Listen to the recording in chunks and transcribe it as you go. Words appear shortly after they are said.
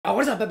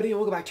What is up, everybody?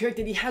 Welcome back to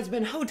the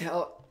Hazbin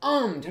Hotel.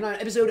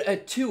 Tonight,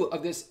 episode 2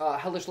 of this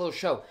hellish little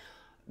show.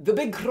 The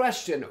big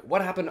question: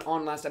 what happened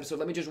on last episode?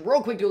 Let me just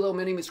real quick do a little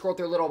mini scroll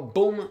through a little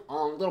boom,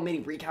 little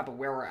mini recap of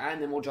where we're at,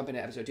 and then we'll jump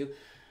into episode 2.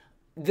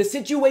 The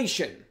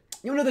situation.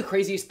 You know the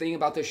craziest thing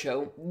about this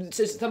show? This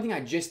is something I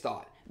just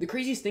thought. The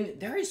craziest thing: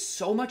 there is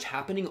so much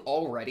happening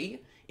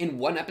already in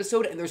one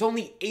episode, and there's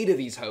only 8 of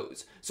these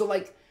hoes. So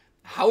like,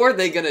 how are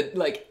they gonna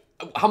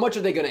how much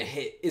are they gonna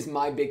hit is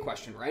my big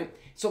question, right?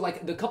 So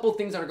like the couple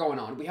things that are going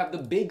on, we have the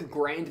big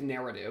grand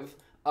narrative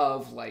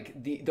of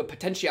like the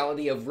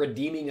potentiality of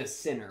redeeming a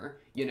sinner,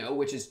 you know,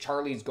 which is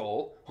Charlie's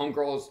goal.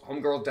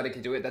 Homegirl's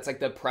dedicated to it. That's like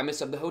the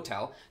premise of the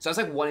hotel. So that's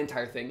like one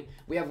entire thing.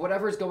 We have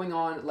whatever's going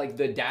on, like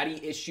the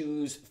daddy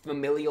issues,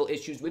 familial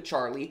issues with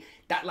Charlie,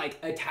 that like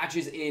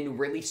attaches in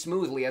really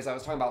smoothly, as I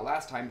was talking about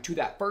last time, to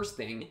that first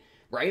thing,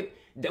 right?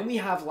 Then we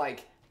have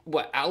like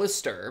what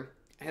Alistair,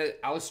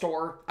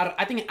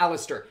 I think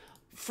Alistair.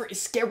 For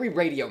Scary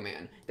Radio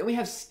Man. Then we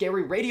have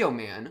Scary Radio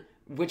Man,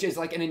 which is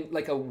like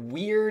like a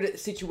weird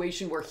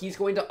situation where he's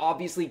going to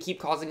obviously keep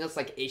causing us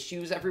like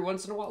issues every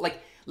once in a while.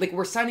 Like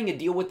we're signing a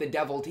deal with the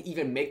devil to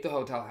even make the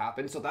hotel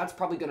happen, so that's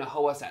probably going to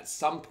hoe us at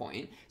some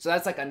point. So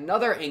that's like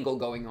another angle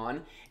going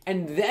on.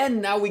 And then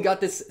now we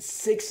got this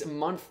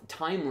 6-month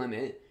time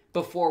limit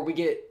before we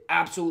get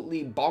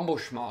absolutely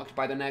bombo-schmocked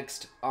by the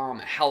next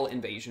hell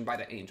invasion by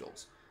the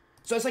angels.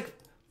 So it's like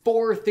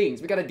 4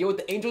 things. We gotta deal with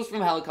the angels from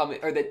hell coming,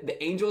 or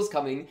the angels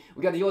coming.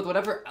 We gotta deal with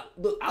whatever.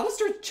 Look,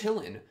 Alistair's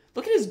chilling.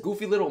 Look at his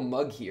goofy little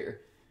mug here.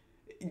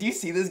 Do you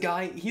see this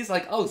guy? He's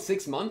like, oh,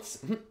 6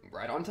 months?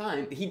 Right on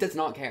time. He does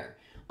not care.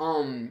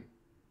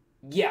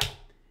 Yeah.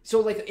 So,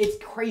 like,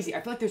 it's crazy.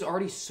 I feel like there's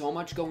already so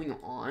much going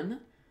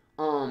on.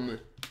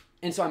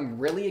 And so I'm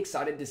really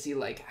excited to see,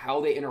 like, how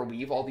they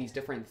interweave all these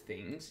different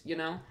things, you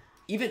know?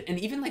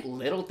 Even, like,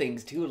 little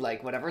things, too.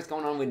 Like, whatever's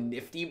going on with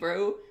Nifty,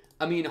 bro.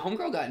 I mean,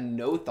 Homegirl got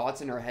no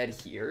thoughts in her head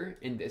here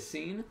in this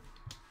scene.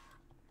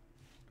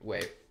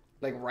 Wait,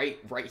 like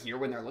right here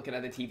when they're looking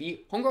at the TV,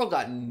 Homegirl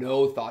got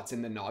no thoughts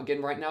in the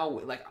noggin right now.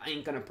 Like, I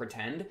ain't gonna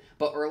pretend.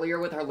 But earlier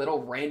with her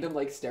little random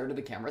like stare to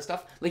the camera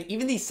stuff, like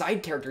even these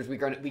side characters we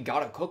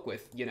gotta cook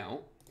with, you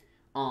know,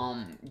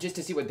 just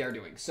to see what they're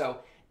doing. So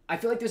I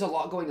feel like there's a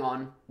lot going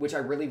on, which I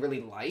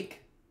really like.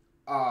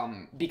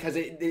 Because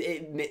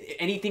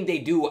anything they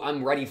do,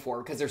 I'm ready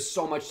for, because there's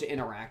so much to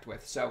interact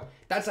with. So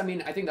that's, I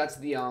mean, I think that's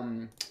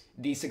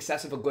the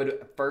success of a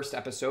good first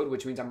episode,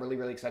 which means I'm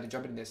really excited to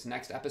jump into this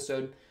next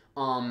episode.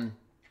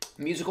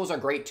 Musicals are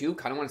great too.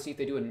 Kind of want to see if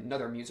they do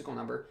another musical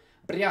number.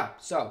 But yeah,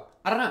 so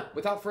I don't know.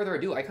 Without further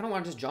ado, I kind of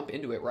want to just jump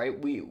into it, right?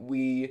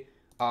 We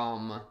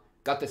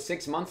got the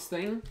 6 months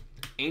thing.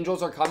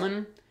 Angels are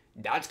coming.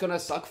 That's gonna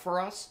suck for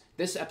us.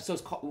 This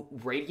episode's called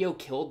Radio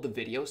Killed the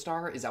Video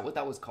Star. Is that what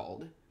that was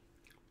called?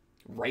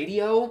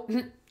 Radio?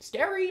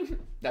 Scary.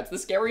 That's the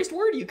scariest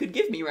word you could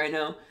give me right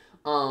now.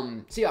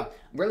 So yeah,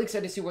 I'm really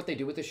excited to see what they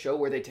do with the show,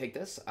 where they take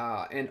this.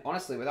 And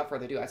honestly, without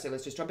further ado, I say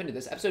let's just jump into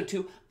this. Episode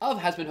 2 of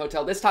Hazbin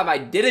Hotel. This time I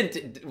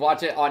didn't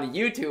watch it on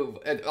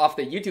YouTube, off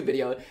the YouTube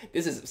video.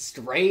 This is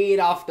straight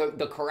off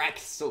the correct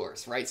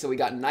source, right? So we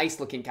got nice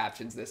looking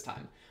captions this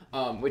time,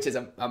 which is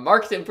a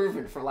marked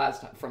improvement from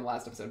last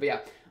episode. But yeah,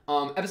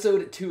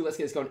 episode 2, let's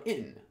get this going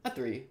in a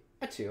 3,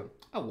 a 2,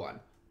 a 1.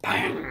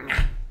 Bang!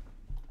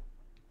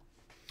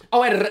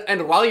 Oh,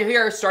 and while you're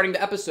here, starting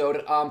the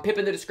episode, pip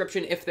in the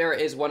description if there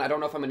is one. I don't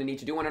know if I'm going to need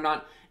to do one or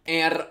not.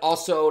 And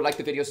also, like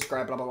the video,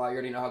 subscribe, blah, blah, blah. You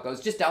already know how it goes.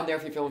 Just down there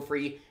if you're feeling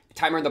free.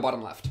 Timer in the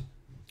bottom left.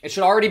 It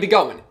should already be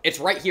going. It's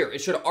right here.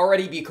 It should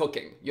already be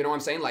cooking. You know what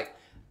I'm saying? Like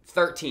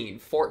 13,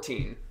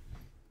 14.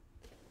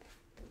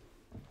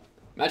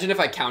 Imagine if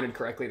I counted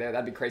correctly there.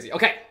 That'd be crazy.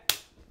 Okay.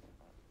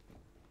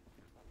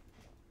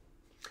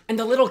 And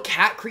the little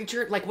cat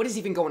creature, like, what is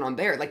even going on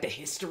there? Like, the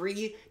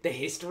history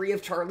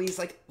of Charlie's,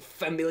 like,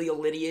 familial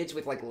lineage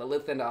with, like,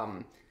 Lilith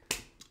and,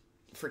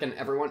 freaking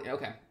everyone.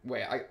 Okay,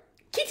 wait,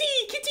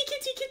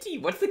 Kitty!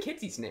 What's the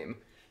kitty's name?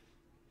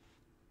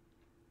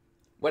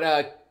 What,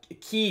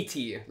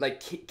 Kitty,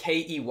 like,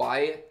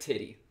 K-E-Y,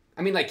 titty.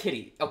 I mean, like,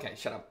 kitty. Okay,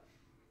 shut up.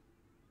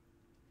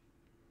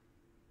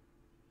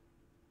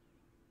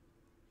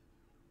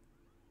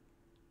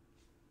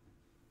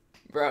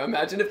 Bro,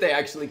 imagine if they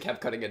actually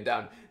kept cutting it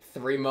down.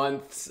 3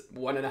 months,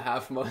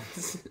 1.5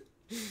 months.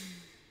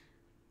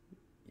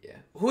 Yeah.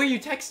 Who are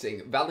you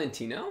texting?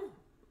 Valentino?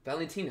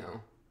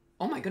 Valentino.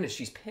 Oh my goodness,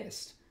 she's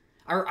pissed.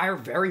 I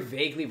very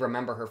vaguely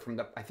remember her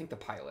from I think the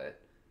pilot.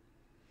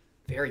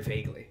 Very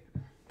vaguely.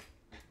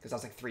 Because that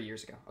was like 3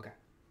 years ago. Okay.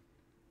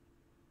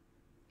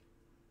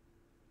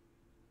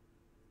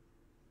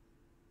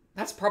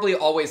 That's probably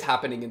always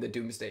happening in the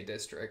Doomsday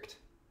District.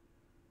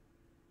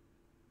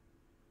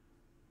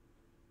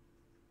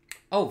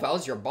 Oh,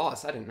 Val's your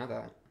boss. I didn't know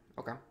that.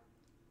 Okay.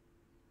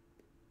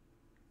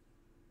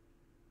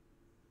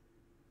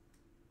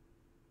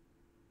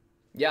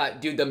 Yeah,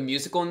 dude, the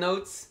musical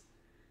notes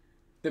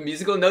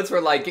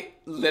were like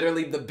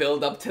literally the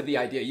build up to the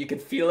idea. You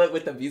could feel it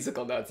with the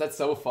musical notes. That's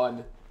so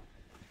fun.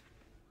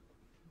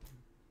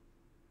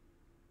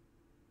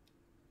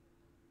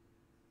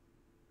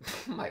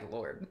 My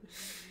lord.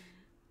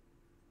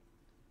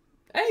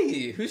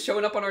 Hey, who's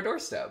showing up on our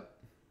doorstep?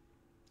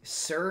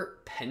 Sir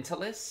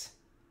Pentalus?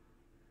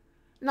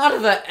 Not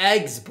of the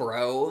eggs,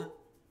 bro.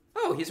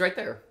 Oh, he's right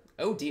there.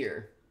 Oh,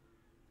 dear.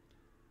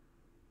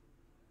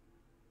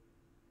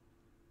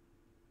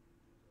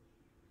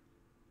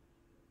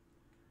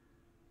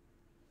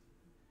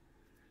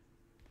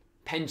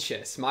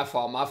 Pentious. My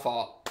fault, my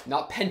fault.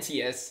 Not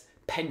Pentious.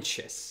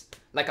 Pentious.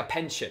 Like a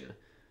pension.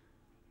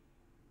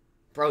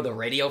 Bro, the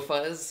radio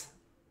fuzz.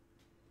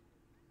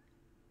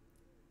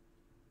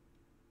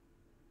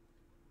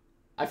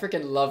 I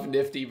freaking love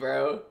Nifty,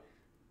 bro.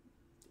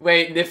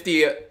 Wait,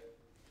 Nifty.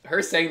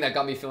 Her saying that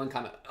got me feeling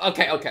kind of...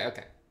 Okay, okay,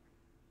 okay.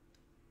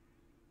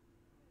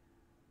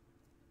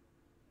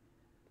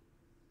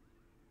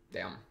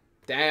 Damn.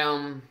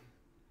 Damn.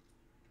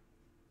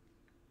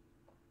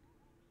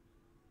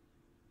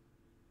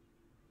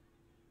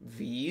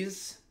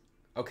 V's?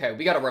 Okay,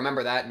 we gotta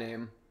remember that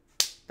name.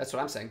 That's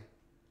what I'm saying.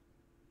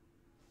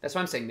 That's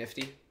what I'm saying,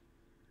 Nifty.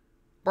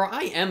 Bro,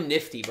 I am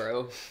Nifty,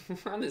 bro.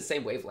 We're on the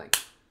same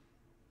wavelength.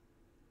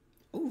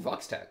 Ooh,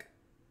 Vox Tech.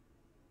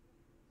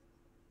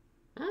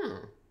 Hmm.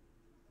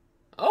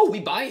 Oh, we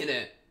buying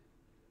it.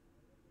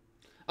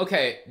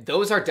 Okay,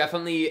 those are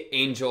definitely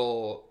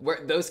angel...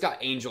 Those got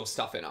angel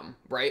stuff in them,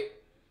 right?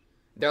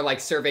 They're like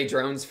survey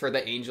drones for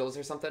the angels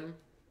or something?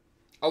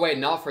 Oh, wait,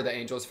 not for the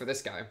angels, for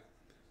this guy.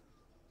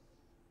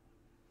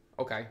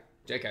 Okay,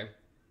 JK.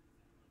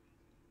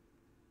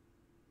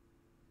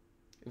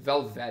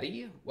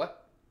 Velvety? What?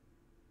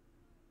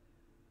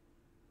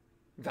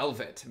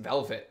 Velvet.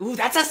 Velvet. Ooh,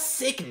 that's a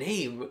sick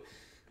name.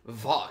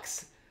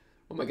 Vox.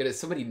 Oh my goodness,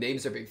 so many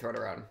names are being thrown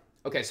around.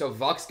 Okay, so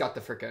Vox got the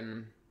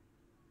frickin'...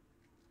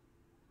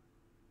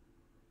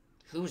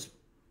 Who's...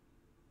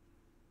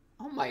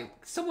 Oh my...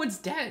 Someone's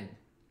dead.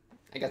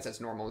 I guess that's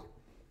normal.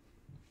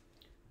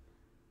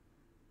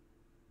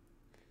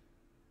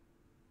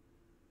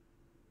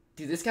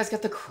 Dude, this guy's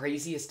got the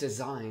craziest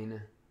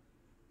design.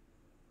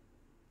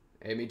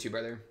 Hey, me too,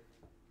 brother.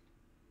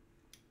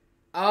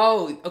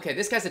 Oh, okay,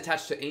 this guy's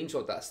attached to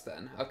Angel Dust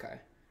then. Okay.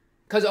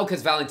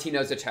 Because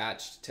Valentino's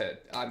attached to...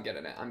 I'm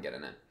getting it, I'm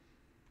getting it.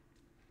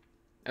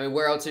 I mean,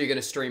 where else are you going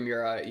to stream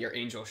your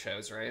Angel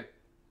shows, right?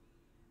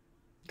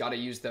 Gotta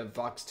use the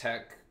Vox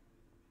Tech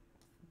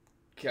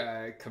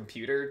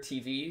computer,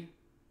 TV,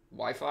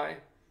 Wi-Fi.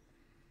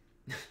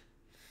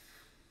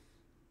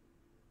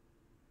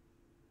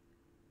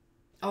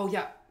 Oh,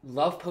 yeah.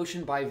 Love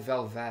Potion by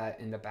Velvet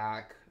in the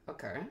back.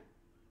 Okay.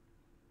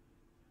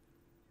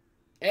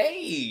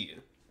 Hey!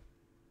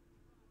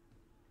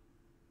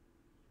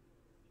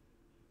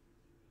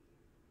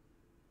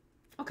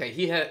 Okay,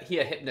 he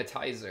a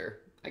hypnotizer.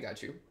 I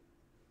got you.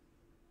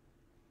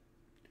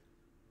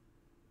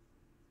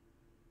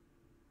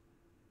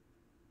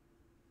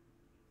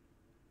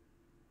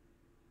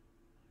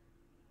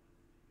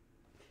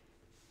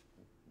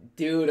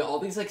 Dude, all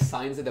these like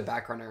signs in the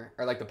background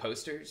are like the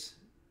posters.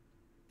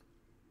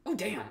 Oh,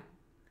 damn.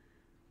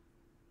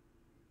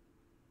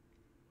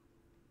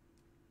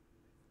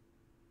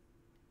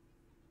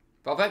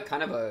 Velvet,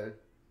 kind of a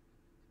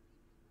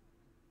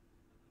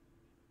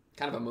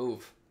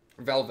move.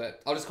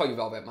 Velvet. I'll just call you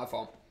Velvet, my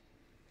fault.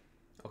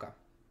 Okay.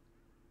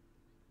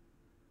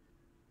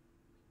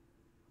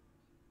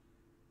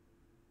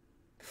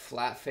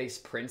 Flat face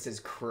Prince is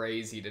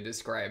crazy to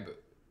describe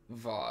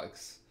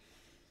Vox.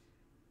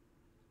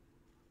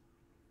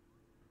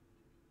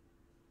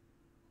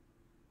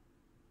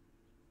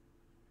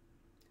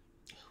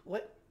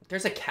 What?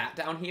 There's a cat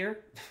down here?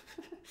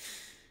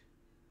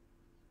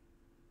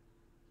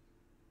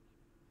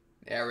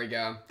 There we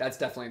go. That's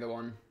definitely the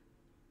one.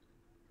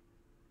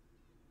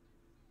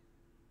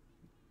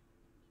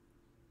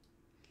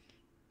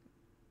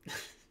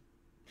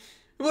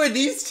 Who are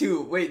these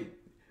two? Wait.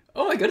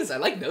 Oh my goodness, I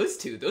like those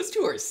two. Those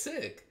two are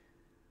sick.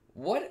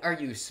 What are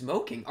you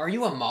smoking? Are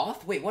you a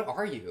moth? Wait, what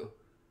are you?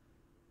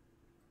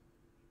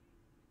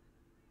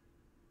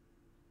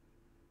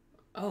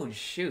 Oh,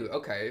 shoot.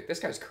 Okay, this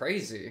guy's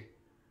crazy.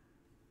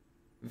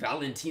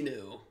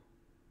 Valentino.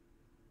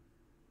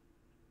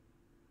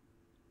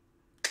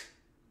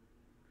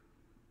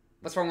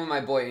 What's wrong with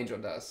my boy Angel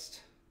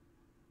Dust?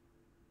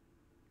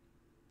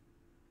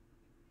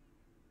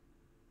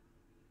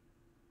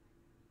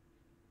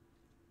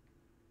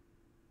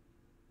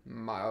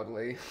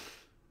 Mildly.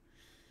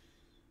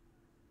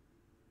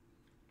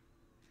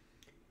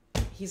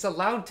 He's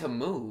allowed to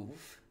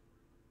move.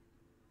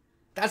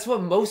 That's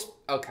what most...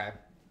 Okay.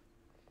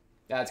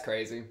 That's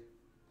crazy.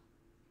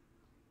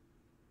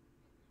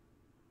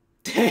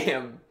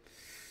 Damn.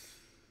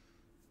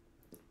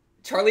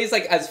 Charlie's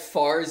like as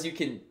far as you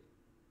can...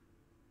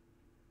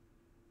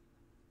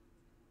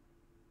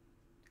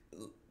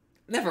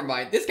 Never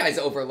mind. This guy's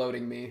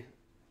overloading me.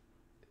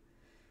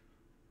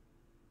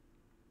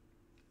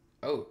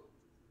 Oh.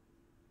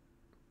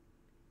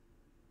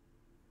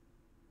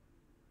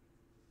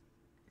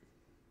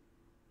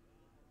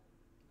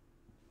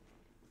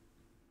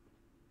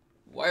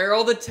 Why are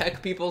all the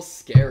tech people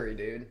scary,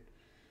 dude?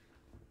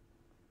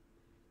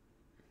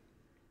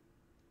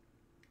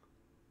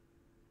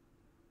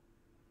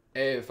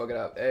 Hey, fuck it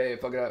up. Hey,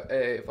 fuck it up.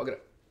 Hey, fuck it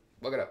up.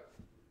 Look it up.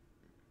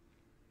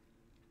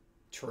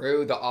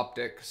 True, the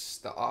optics.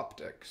 The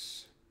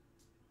optics.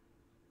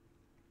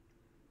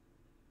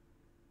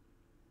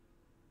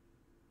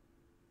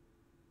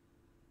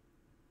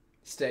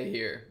 Stay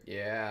here.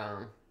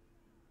 Yeah.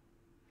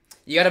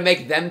 You gotta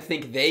make them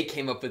think they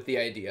came up with the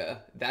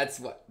idea. That's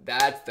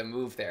the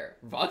move there.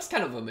 Vog's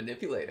kind of a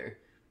manipulator.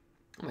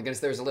 Oh my goodness,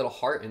 there's a little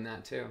heart in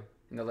that too.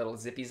 In the little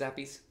zippy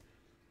zappies.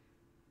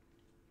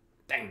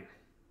 Dang.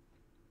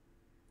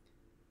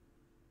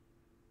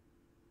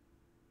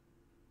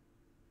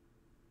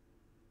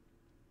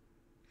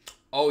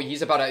 Oh,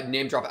 he's about to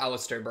name drop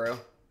Alistair, bro.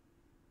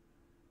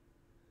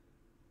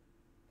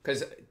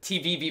 Because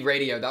TVB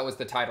Radio, that was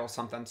the title.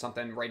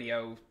 Something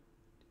radio.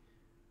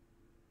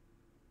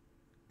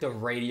 The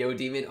radio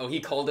demon? Oh, he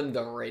called him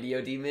the radio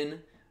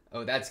demon?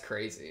 Oh, that's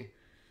crazy.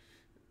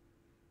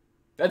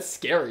 That's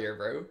scarier,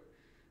 bro.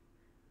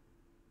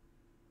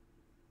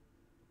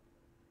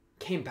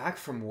 Came back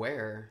from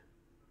where?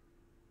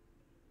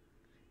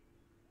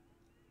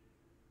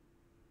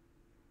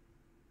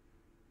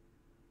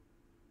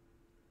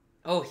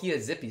 Oh, he a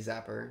zippy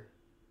zapper.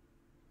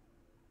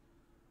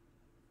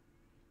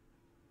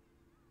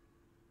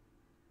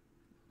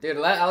 Dude,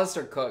 let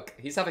Alistair cook.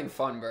 He's having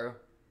fun, bro.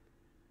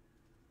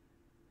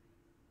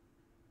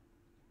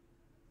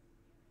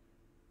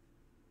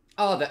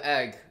 Oh, the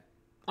egg.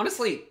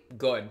 Honestly,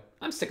 good.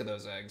 I'm sick of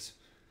those eggs.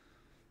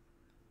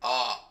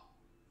 Oh.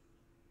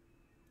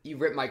 You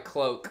ripped my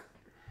cloak.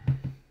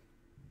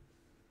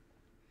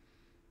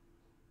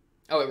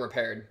 Oh, it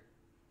repaired.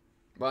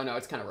 Well, no,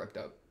 it's kind of ripped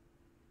up.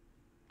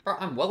 Bro,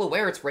 I'm well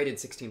aware it's rated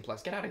 16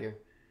 plus. Get out of here.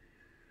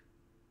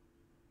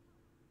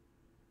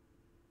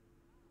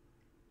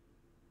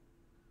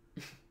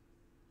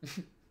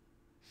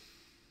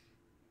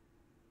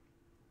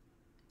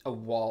 A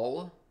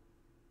wall?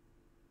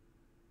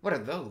 What are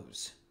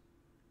those?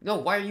 No,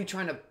 why are you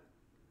trying to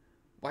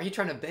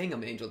bang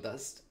them, Angel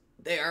Dust?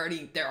 They're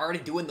already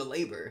doing the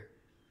labor.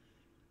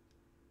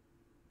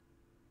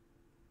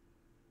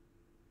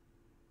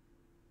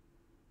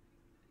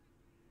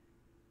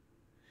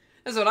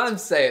 That's what I'm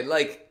saying,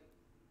 like...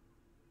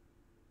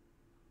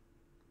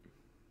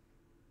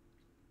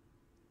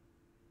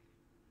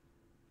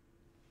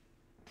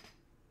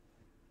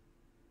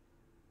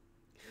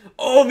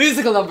 Oh,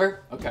 musical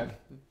number! Okay.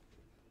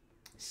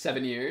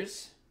 7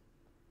 years.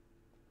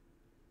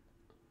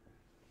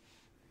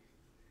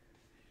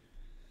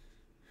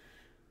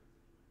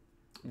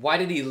 Why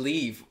did he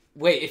leave?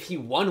 Wait, if he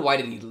won, why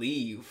did he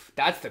leave?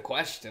 That's the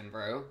question,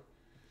 bro.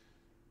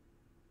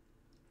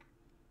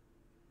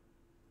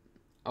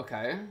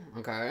 Okay,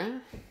 okay.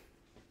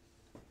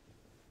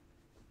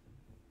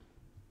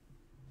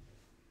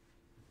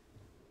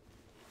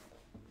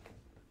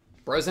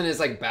 Bro's in his,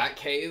 like, bat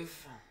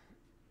cave.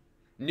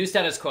 New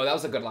status quo. That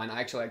was a good line. I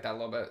actually like that a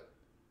little bit.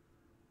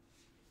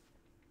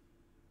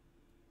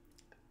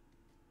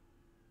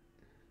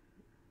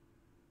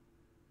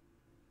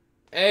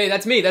 Hey,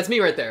 that's me. That's me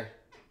right there.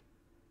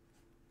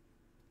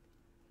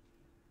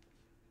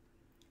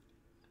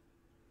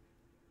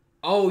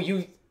 Oh,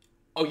 you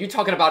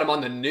talking about him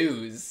on the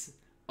news.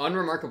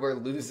 Unremarkable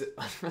lose.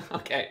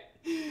 Okay.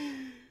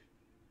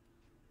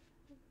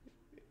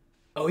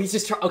 Oh, he's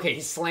just okay,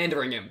 he's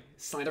slandering him.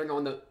 Slandering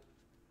on the...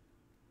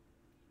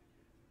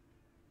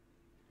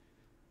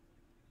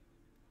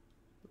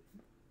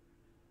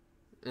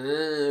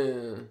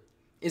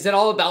 Is it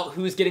all about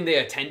who's getting the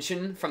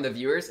attention from the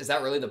viewers? Is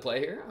that really the play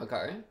here?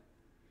 Okay.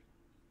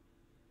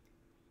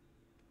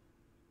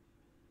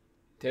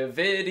 To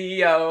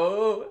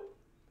video.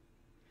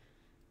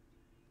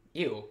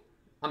 Ew.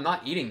 I'm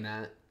not eating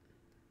that.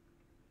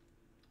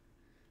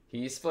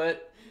 He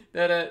split.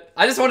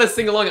 I just want to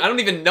sing along. I don't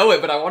even know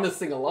it, but I want to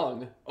sing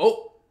along.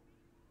 Oh.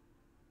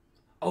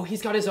 Oh,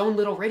 he's got his own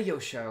little radio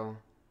show.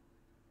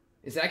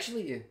 Is it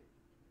actually...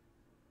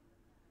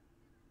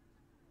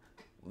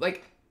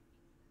 Like...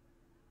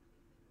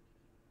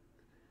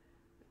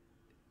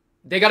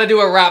 They gotta do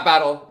a rap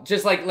battle.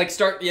 Just like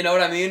start, you know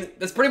what I mean?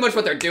 That's pretty much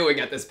what they're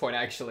doing at this point,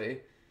 actually.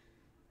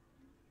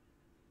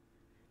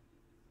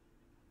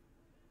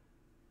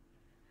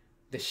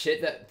 The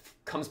shit that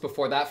comes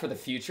before that for the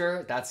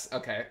future, that's,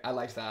 okay, I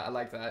like that, I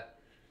like that.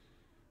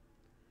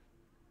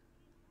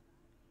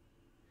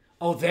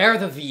 Oh, they're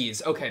the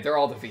V's. Okay, they're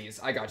all the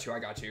V's. I got you, I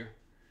got you.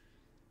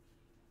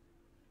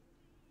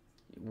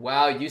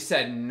 Wow, you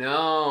said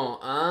no.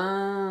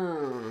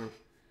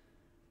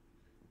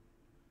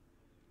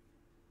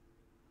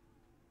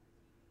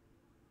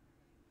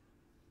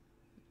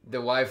 The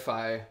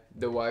Wi-Fi.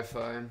 The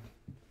Wi-Fi.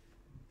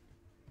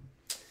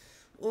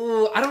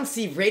 Ooh, I don't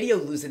see radio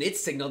losing its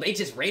signal. They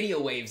just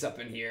radio waves up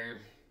in here.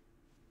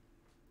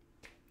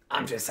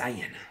 I'm just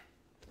saying.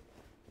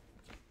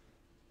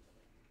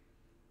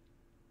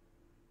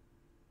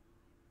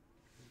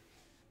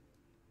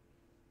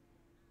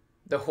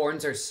 The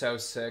horns are so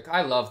sick.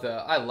 I love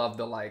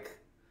the like,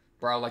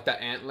 bro, like the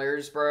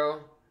antlers, bro.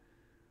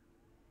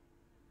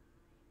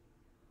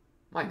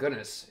 My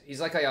goodness. He's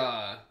like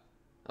a,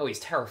 oh, he's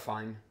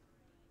terrifying.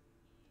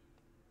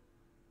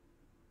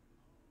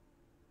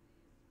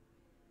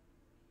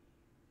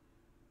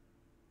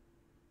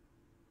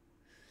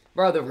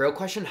 Bro, the real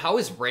question, how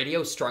is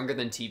radio stronger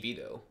than TV,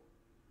 though?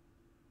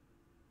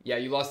 Yeah,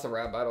 you lost the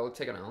rap battle.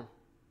 Take it out.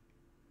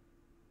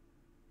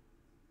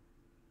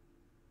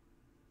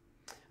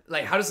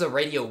 Like, how does the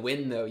radio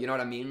win, though? You know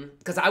what I mean?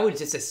 Because I would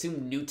just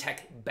assume new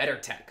tech, better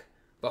tech.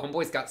 But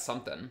Homeboy's got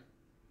something.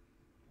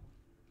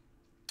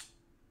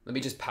 Let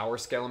me just power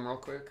scale him real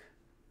quick.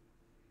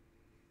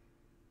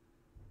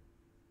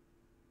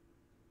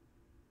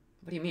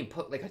 What do you mean?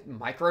 Put, like, a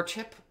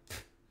microchip?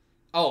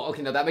 Oh,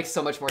 okay, no, that makes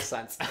so much more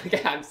sense.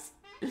 Okay,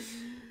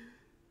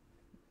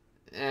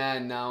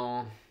 and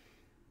no.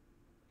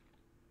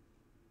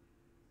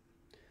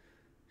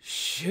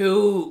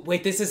 Shoot.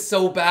 Wait, this is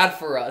so bad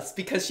for us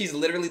because she's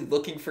literally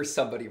looking for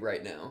somebody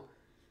right now.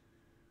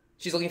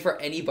 She's looking for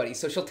anybody,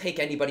 so she'll take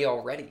anybody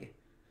already.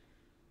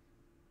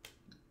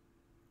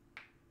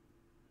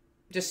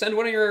 Just send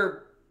one of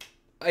your,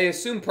 I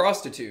assume,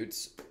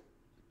 prostitutes.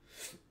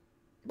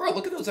 Bro,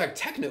 look at those like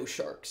techno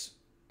sharks.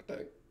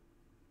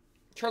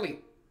 Charlie,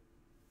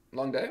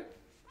 long day?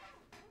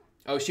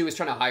 Oh, she was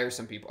trying to hire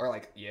some people. Or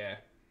like, yeah.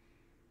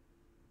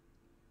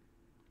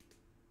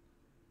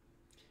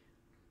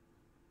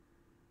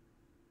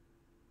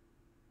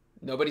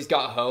 Nobody's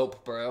got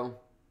hope, bro.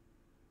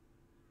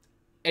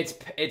 It's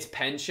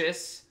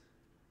Pentious.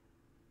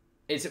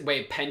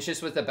 Wait,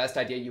 Pentious was the best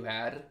idea you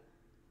had?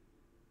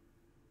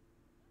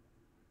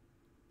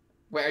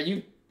 Wait, are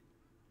you...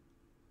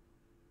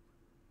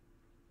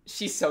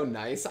 She's so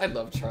nice. I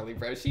love Charlie,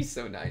 bro. She's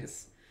so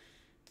nice.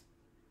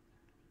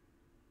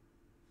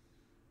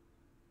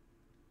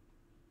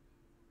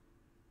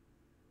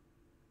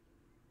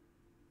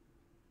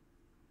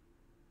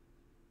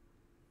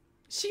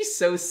 She's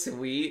so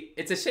sweet.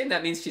 It's a shame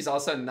that means she's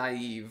also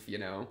naive, you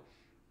know?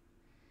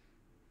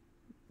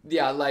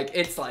 Yeah, like,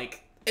 it's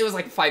like... It was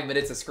like 5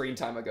 minutes of screen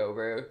time ago,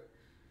 bro.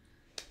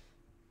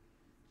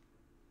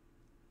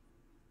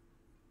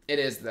 It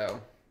is,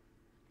 though.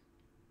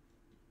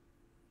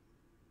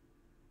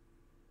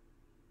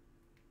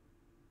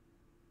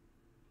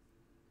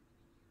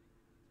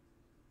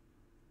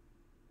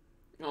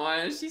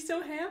 Oh, she's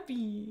so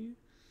happy.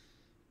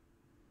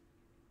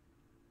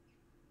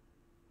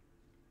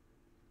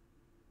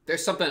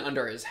 There's something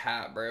under his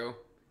hat, bro.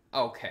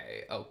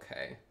 Okay,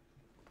 okay.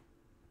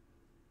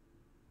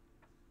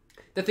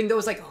 The thing, though,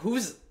 is, like, who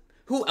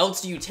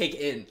else do you take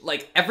in?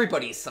 Like,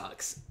 everybody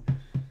sucks.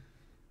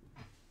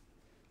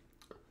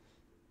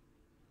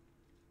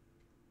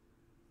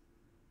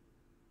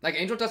 Like,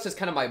 Angel Dust is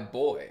kind of my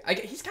boy.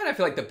 He's kind of, I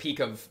feel like, the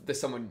peak of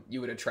someone you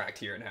would attract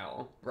here in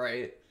Hell,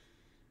 right?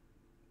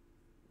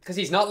 Because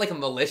he's not, like, a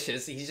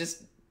malicious. He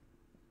just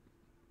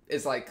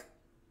is, like,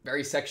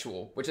 very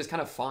sexual, which is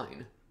kind of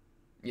fine.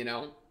 You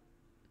know? What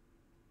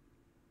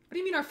do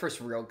you mean our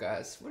first real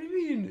guys? What do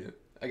you mean?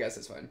 I guess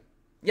it's fine.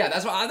 Yeah,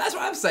 that's what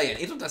I'm saying.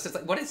 Angel Dust is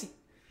like, what is he?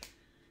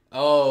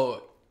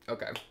 Oh,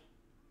 okay.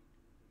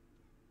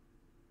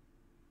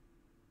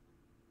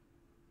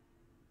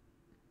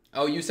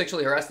 Oh, you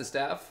sexually harassed the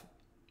staff?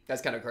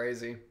 That's kind of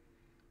crazy.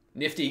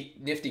 Nifty,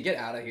 get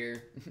out of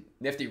here.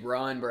 Nifty,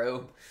 run,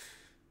 bro.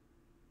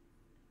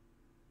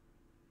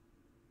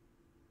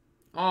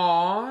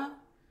 Aww.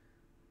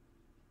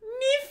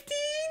 Nifty.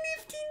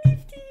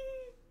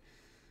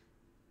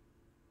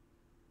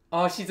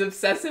 Oh, she's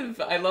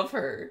obsessive. I love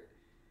her.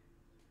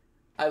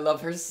 I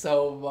love her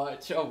so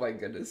much. Oh my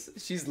goodness.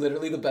 She's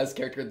literally the best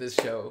character in this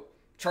show.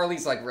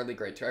 Charlie's like really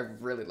great too. I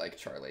really like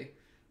Charlie.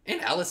 And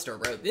Alistair,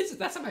 bro.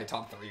 That's in my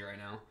top 3 right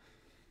now.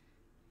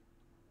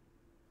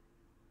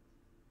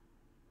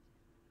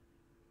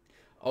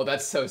 Oh,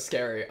 that's so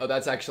scary. Oh,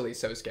 that's actually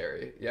so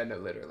scary. Yeah, no,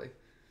 literally.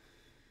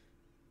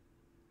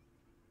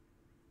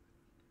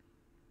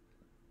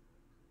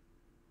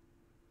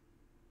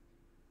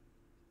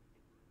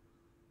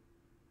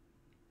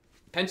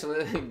 Pencil,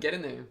 get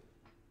in there.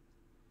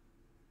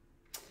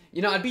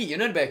 You know, I'd be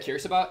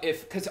curious about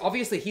if, because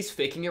obviously he's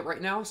faking it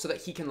right now so that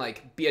he can,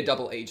 like, be a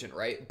double agent,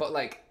 right? But,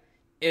 like,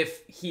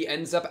 if he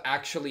ends up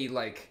actually,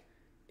 like,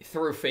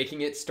 through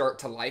faking it, start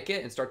to like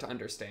it and start to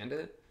understand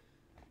it.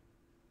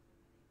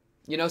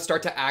 You know,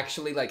 start to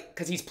actually, like,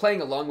 because he's playing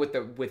along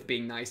with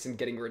being nice and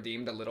getting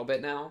redeemed a little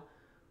bit now.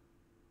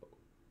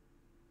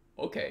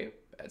 Okay,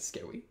 that's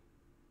scary.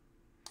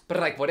 But,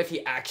 like, what if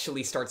he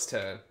actually starts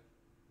to,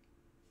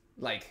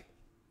 like,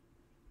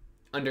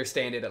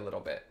 understand it a little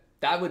bit?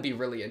 That would be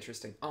really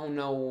interesting. Oh,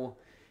 no.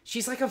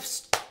 She's like a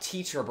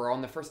teacher, bro,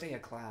 on the first day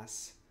of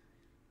class.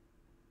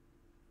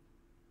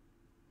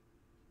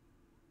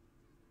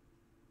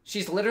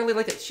 She's literally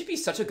like she'd be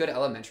such a good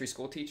elementary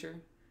school teacher.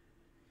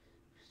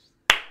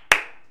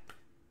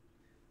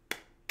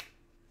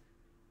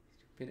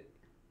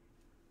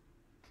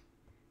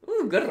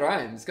 Ooh, good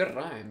rhymes. Good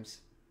rhymes.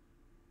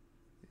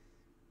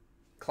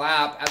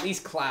 Clap. At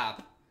least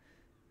clap.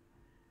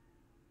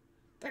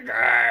 The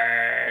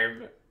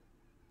game.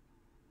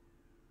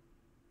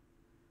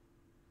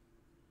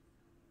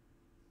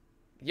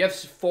 You have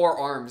 4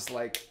 arms,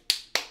 like,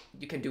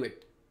 you can do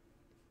it.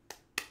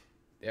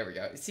 There we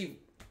go. See,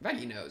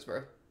 Maggie knows,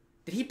 bro.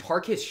 Did he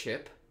park his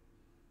ship?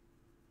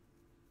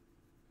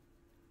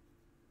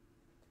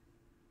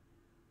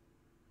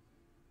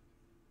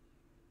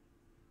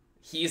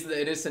 He's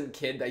the innocent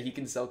kid that he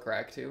can sell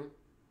crack to.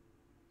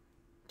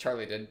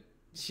 Charlie did.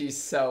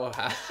 She's so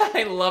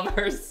I love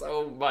her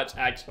so much,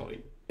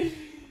 actually.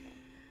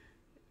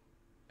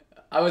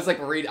 I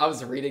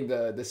was reading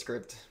the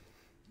script.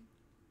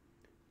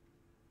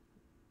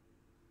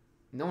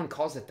 No one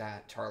calls it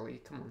that,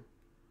 Charlie. Come on.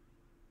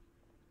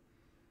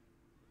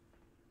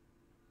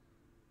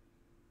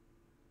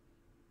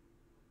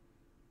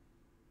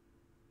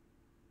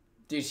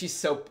 Dude, she's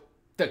so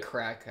the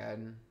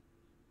crackhead.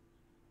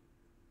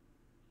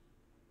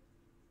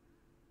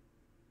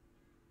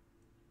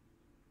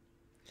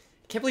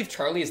 I can't believe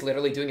Charlie is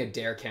literally doing a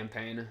dare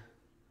campaign.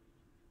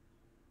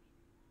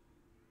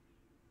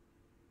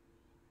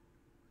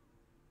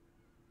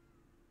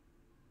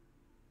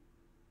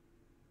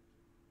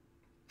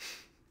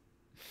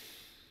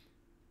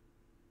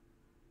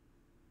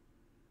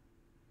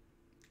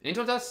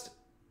 Angel Dust,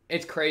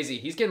 it's crazy.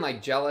 He's getting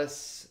like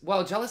jealous.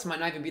 Well, jealous might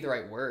not even be the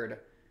right word.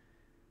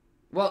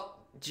 Well,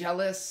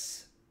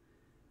 jealous.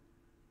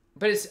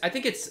 But I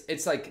think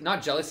it's like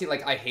not jealousy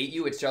like I hate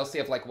you, it's jealousy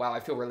of like, wow, I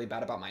feel really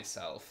bad about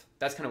myself.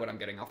 That's kind of what I'm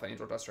getting off of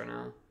Angel Dust right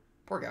now.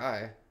 Poor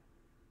guy.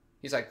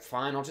 He's like,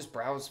 fine, I'll just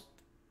browse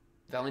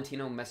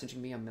Valentino messaging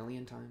me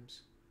 1,000,000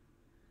 times.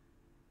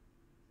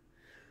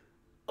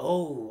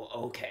 Oh,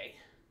 okay.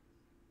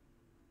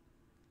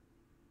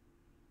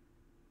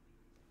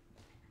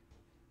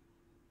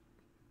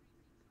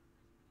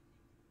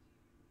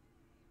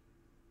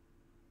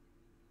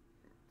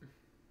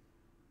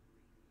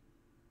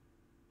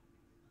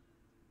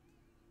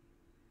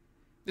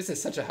 This is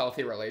such a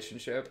healthy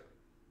relationship.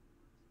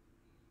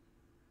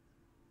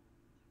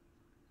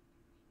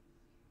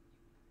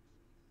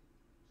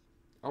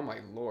 Oh my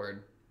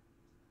lord.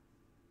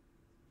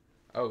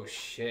 Oh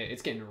shit,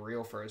 it's getting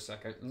real for a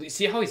second.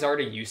 See how he's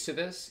already used to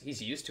this?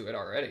 He's used to it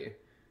already.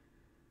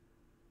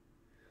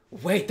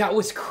 Wait, that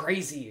was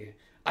crazy.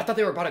 I thought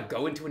they were about to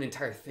go into an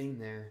entire thing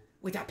there.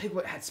 Wait, that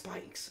piglet had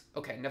spikes.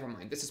 Okay, never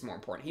mind. This is more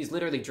important. He's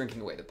literally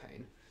drinking away the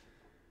pain.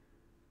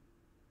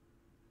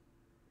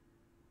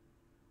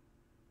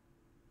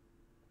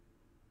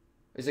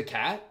 Is it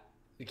cat?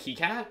 The key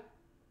cat?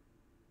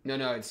 No,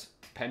 no, it's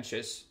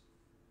Pensius.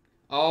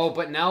 Oh,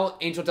 but now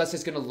Angel Dust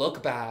is gonna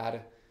look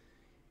bad.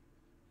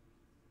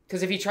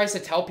 Because if he tries to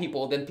tell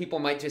people, then people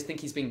might just think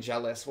he's being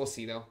jealous. We'll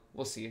see, though.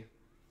 We'll see.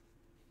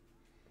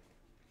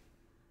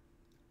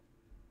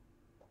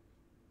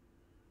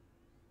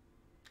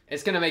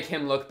 It's gonna make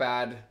him look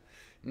bad.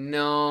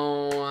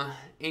 No.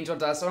 Angel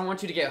Dust, I don't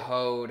want you to get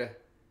hoed.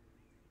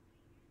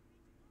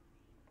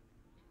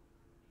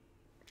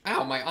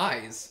 Ow, my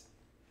eyes.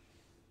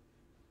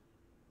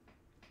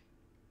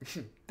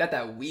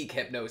 that weak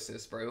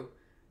hypnosis, bro.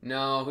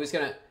 No, who's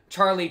gonna...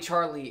 Charlie,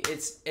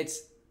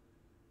 it's...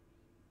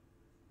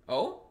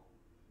 Oh?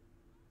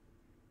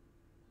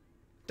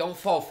 Don't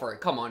fall for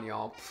it. Come on,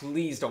 y'all.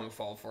 Please don't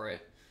fall for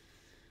it.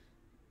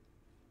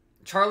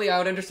 Charlie, I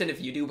would understand if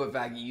you do, but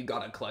Vaggie, you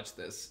gotta clutch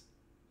this.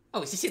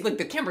 Oh, see, like,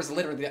 the camera's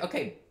literally...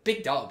 Okay,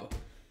 big dub.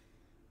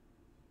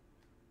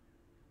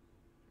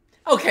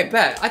 Okay,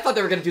 bet. I thought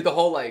they were gonna do the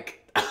whole, like...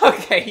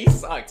 Okay, he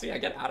sucks. Yeah,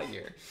 get out of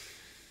here.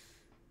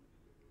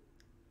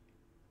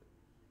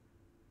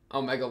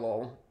 Oh, mega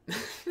lol.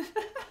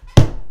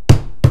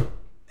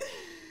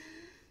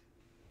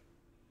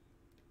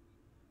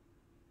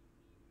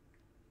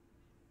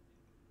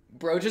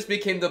 Bro just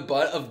became the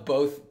butt of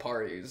both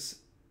parties.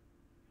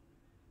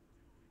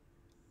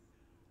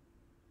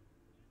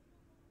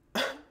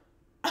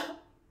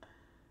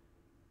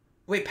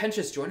 Wait,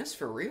 Pensius, join us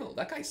for real.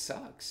 That guy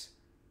sucks.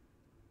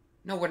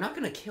 No, we're not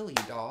gonna kill you,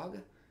 dog.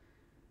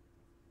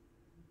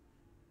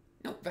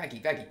 No,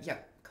 Vaggie, yeah,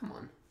 come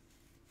on.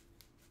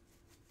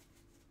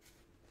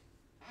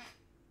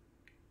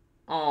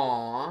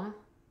 Aww.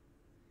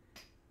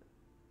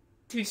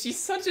 Dude, she's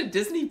such a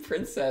Disney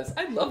princess.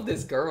 I love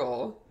this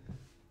girl.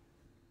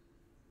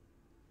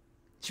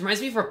 She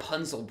reminds me of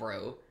Rapunzel,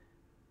 bro.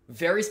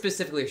 Very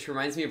specifically, she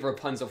reminds me of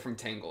Rapunzel from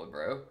Tangled,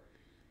 bro.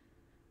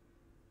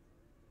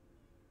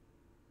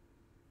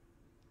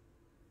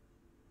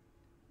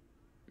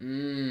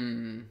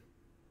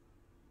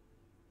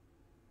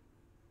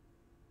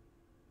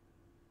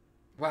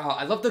 Wow,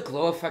 I love the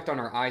glow effect on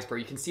her eyes, bro.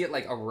 You can see it,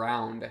 like,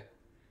 around.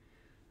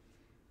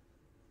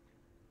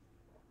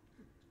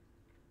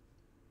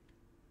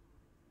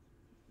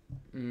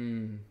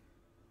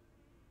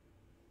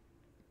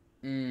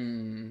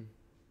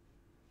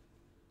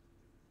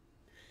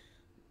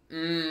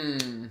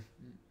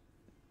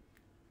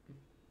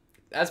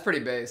 That's pretty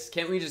base.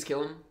 Can't we just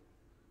kill him?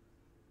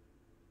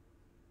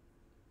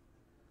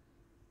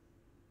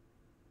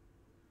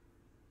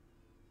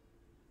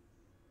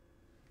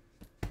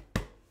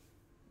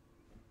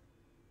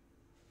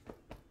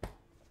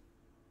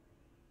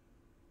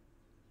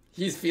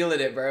 He's feeling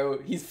it, bro.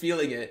 He's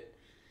feeling it.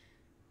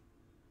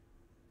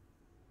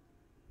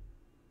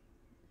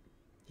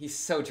 He's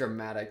so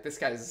dramatic. This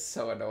guy is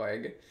so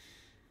annoying.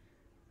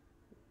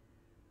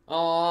 Aw,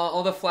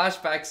 all the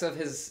flashbacks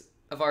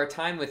of our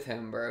time with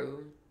him,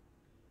 bro.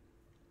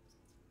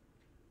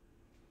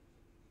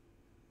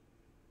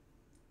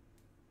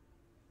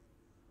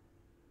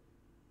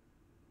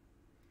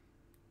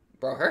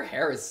 Bro, her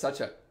hair is such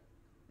a...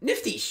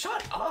 Nifty,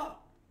 shut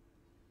up!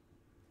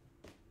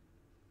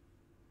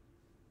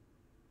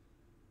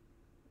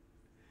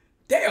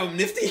 Damn,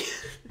 Nifty!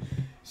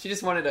 She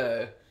just wanted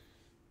to...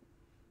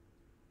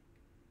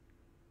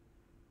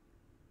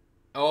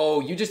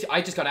 Oh,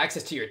 I just got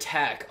access to your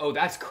tech. Oh,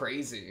 that's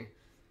crazy.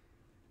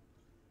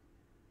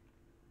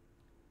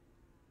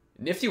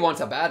 Nifty wants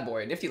a bad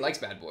boy. Nifty likes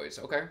bad boys.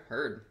 Okay,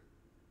 heard.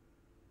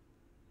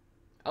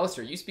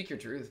 Alistair, you speak your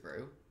truth,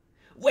 bro.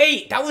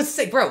 Wait, that was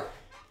sick, bro.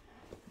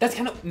 That's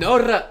kind of...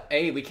 No.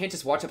 Hey, we can't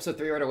just watch episode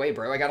 3 right away,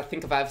 bro. I gotta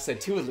think about episode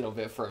 2 a little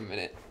bit for a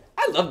minute.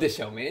 I love this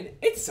show, man.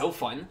 It's so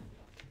fun.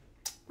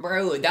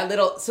 Bro, that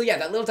little... So yeah,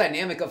 that little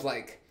dynamic of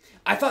like...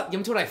 I thought... You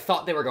know what I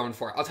thought they were going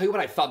for? I'll tell you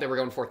what I thought they were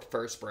going for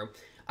first, bro.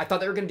 I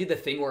thought they were gonna do the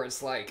thing where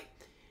it's like...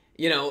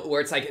 You know,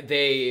 where it's like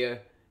they...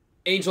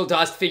 Angel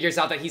Dust figures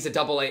out that he's like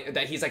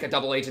a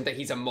double agent, that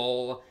he's a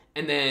mole,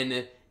 and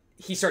then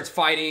he starts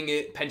fighting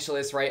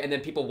Penchilus, right? And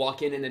then people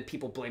walk in, and then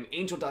people blame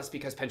Angel Dust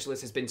because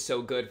Penchilus has been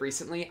so good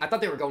recently. I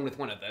thought they were going with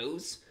one of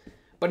those,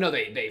 but no,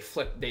 they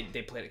played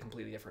it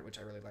completely different, which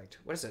I really liked.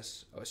 What is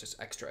this? Oh, it's just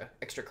extra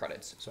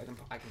credits, so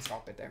I can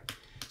stop it there.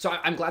 So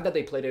I'm glad that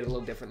they played it a little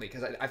differently,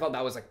 because I felt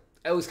that was like,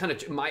 it was kind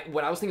of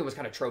what I was thinking was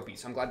kind of tropey.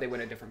 So I'm glad they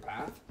went a different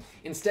path.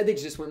 Instead, they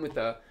just went with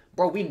the...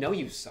 Bro, we know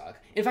you suck.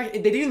 In fact, they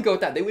didn't go with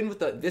that. They went with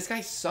the, this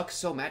guy sucks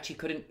so much, he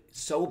couldn't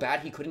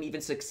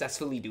even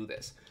successfully do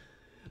this.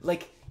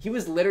 Like, he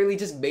was literally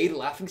just made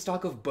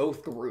laughingstock of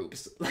both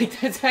groups. Like,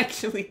 that's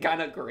actually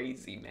kind of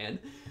crazy, man.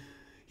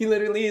 He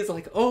literally is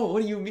like, oh,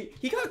 what do you mean?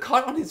 He got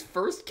caught on his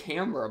first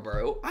camera,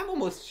 bro. I'm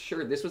almost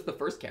sure this was the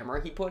first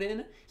camera he put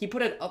in. He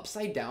put it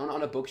upside down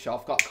on a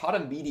bookshelf, got caught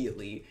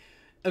immediately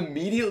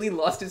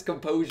lost his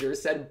composure,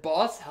 said,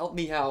 boss, help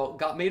me out,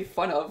 got made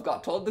fun of,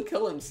 got told to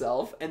kill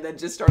himself, and then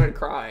just started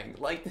crying.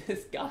 Like,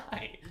 this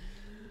guy.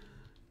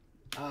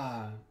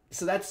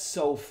 So that's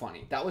so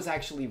funny. That was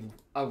actually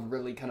a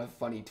really kind of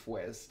funny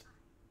twist.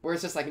 Where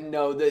it's just like,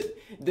 no,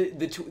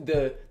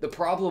 the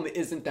problem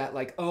isn't that,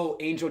 like, oh,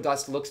 Angel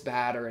Dust looks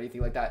bad or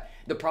anything like that.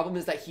 The problem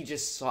is that he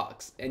just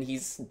sucks, and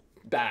he's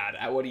bad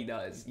at what he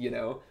does, you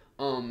know?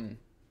 And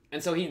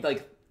so he,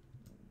 like,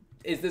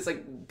 is this,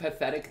 like,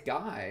 pathetic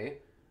guy.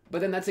 But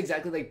then that's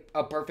exactly, like,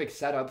 a perfect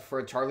setup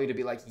for Charlie to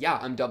be like, yeah,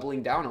 I'm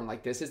doubling down on,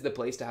 like, this is the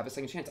place to have a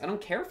second chance. I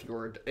don't care if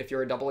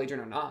you're a double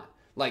agent or not.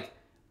 Like,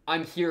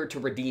 I'm here to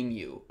redeem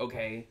you,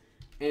 okay?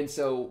 And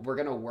so we're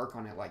gonna work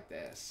on it like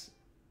this,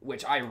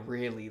 which I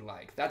really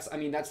like. That's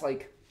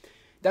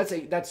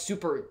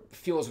super,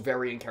 feels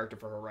very in character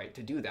for her, right,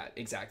 to do that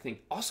exact thing.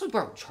 Also,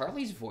 bro,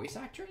 Charlie's voice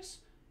actress,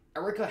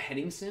 Erica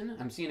Henningsen,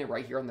 I'm seeing it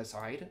right here on the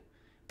side.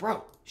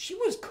 Bro, she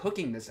was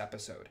cooking this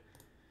episode.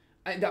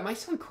 That might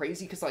sound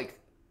crazy because, like,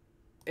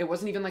 it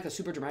wasn't even, like, a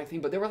super dramatic thing,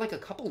 but there were, like, a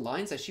couple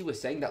lines that she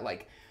was saying that,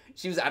 like,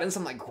 she was adding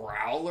some, like,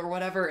 growl or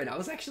whatever, and I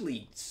was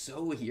actually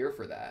so here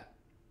for that.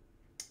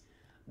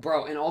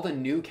 Bro, and all the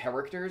new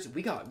characters,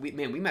 we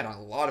met a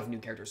lot of new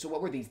characters. So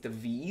what were these? The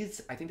V's?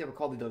 I think they were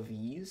called the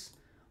V's.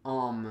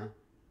 And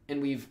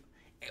we've...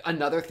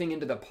 Another thing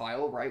into the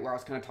pile, right, where I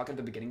was kind of talking at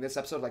the beginning of this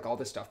episode, like, all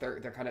this stuff,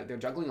 they're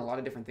juggling a lot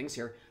of different things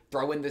here.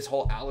 Throw in this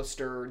whole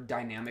Alistair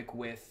dynamic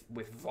with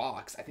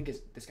Vox. I think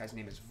this guy's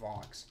name is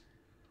Vox.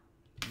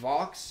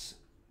 Vox...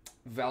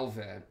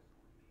 Velvet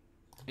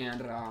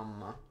and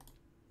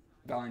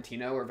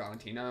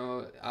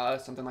Valentino,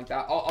 something like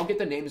that. I'll get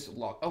the names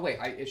locked. Oh wait,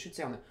 it should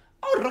say on the...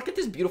 Oh, look at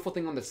this beautiful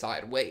thing on the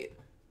side. Wait,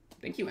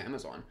 thank you,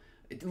 Amazon.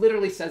 It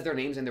literally says their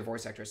names and their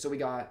voice actors. So we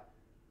got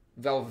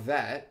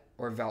Velvet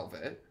or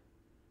Velvet.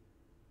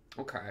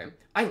 Okay,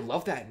 I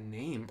love that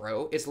name,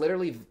 bro. It's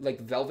literally like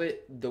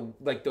velvet, the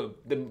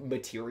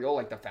material,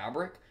 like the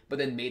fabric, but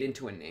then made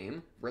into a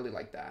name. Really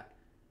like that.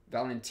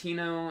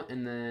 Valentino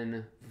and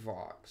then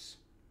Vox.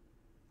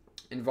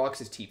 And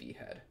Vox is TV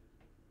head.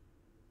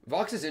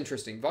 Vox is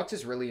interesting. Vox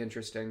is really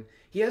interesting.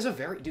 He has a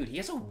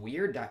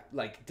weird,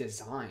 like,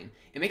 design.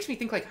 It makes me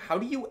think, like, how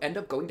do you end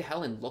up going to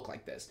hell and look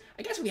like this?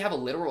 I guess we have a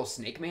literal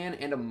snake man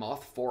and a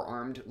moth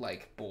four-armed,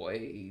 like,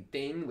 boy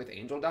thing with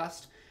angel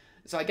dust.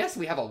 So I guess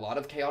we have a lot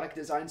of chaotic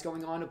designs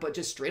going on, but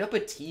just straight up a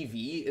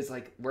TV is,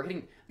 like, we're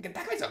hitting... Like,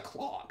 that guy's a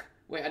clock.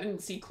 Wait, I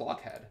didn't see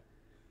clock head.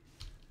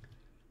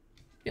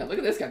 Yeah, look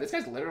at this guy. This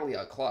guy's literally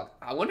a clock.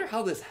 I wonder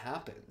how this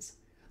happens.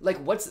 Like,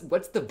 what's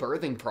the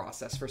birthing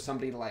process for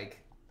somebody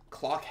like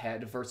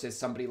Clockhead versus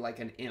somebody like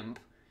an imp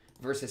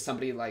versus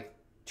somebody like...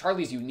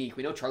 Charlie's unique.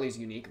 We know Charlie's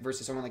unique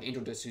versus someone like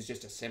Angel Dust who's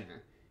just a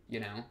sinner,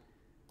 you know?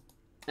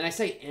 And I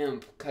say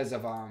imp because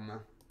of, I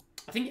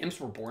think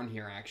imps were born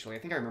here, actually. I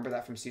think I remember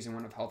that from season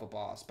 1 of Hell of a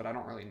Boss, but I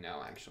don't really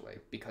know, actually,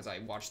 because I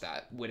watched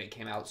that when it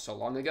came out so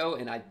long ago,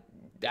 and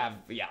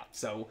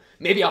so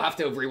maybe I'll have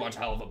to rewatch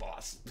Hell of a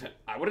Boss.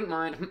 I wouldn't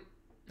mind.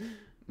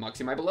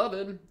 Moxie, my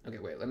beloved. Okay,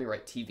 wait, let me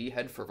write TV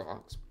head for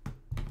Vox.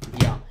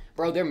 Yeah.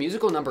 Bro, their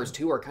musical numbers,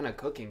 too, are kind of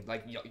cooking.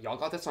 Like, y'all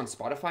got this on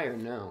Spotify or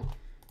no?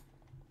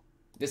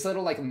 This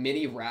little, like,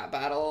 mini rap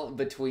battle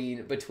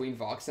between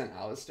Vox and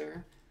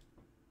Alistair.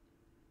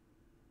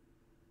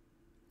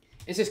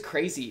 It's just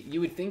crazy. You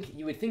would think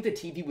the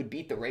TV would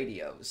beat the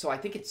radio. So I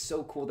think it's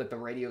so cool that the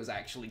radio is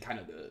actually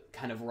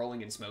kind of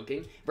rolling and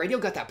smoking. Radio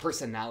got that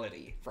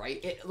personality,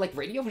 right? Like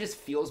radio just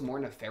feels more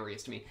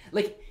nefarious to me.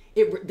 Like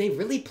they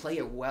really play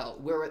it well.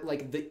 Where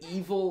like the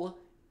evil,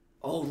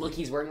 oh look,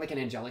 he's wearing like an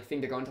angelic thing.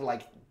 They're going to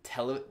like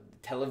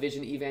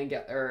television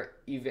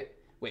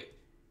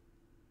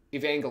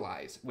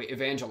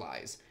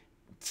evangelize.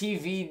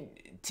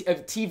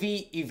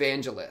 TV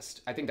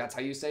evangelist. I think that's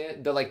how you say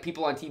it. The like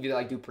people on TV that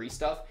like do pre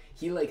stuff.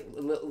 He like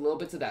little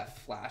bits of that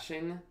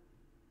flashing,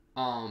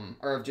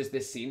 or of just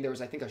this scene. There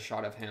was I think a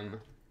shot of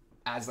him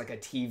as like a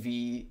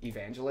TV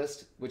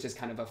evangelist, which is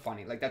kind of a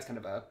funny. Like that's kind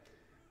of a.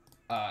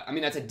 I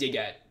mean that's a dig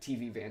at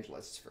TV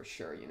evangelists for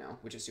sure, you know,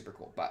 which is super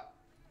cool. But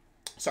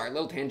sorry,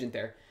 little tangent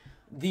there.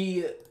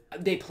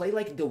 They play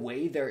like the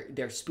way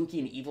they're spooky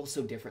and evil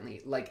so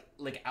differently. Like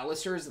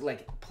Alistair's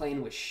like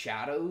playing with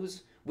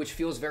shadows, which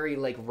feels very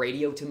like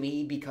radio to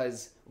me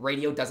because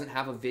radio doesn't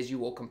have a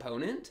visual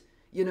component,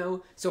 you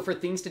know? So for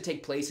things to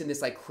take place in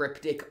this like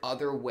cryptic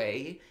other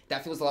way,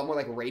 that feels a lot more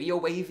like radio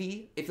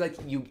wavy. If like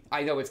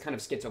I know it's kind of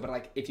schizo, but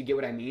like if you get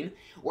what I mean.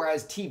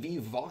 Whereas TV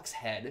Vox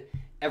Head,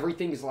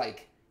 everything's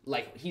like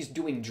he's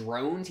doing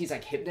drones, he's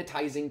like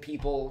hypnotizing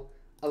people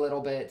a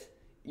little bit,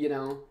 you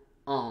know?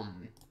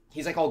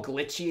 He's like all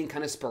glitchy and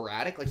kind of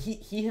sporadic. Like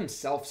he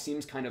himself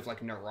seems kind of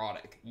like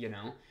neurotic, you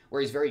know?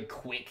 Where he's very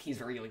quick, he's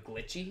very like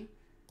glitchy.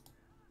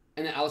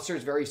 And then Alistair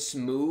is very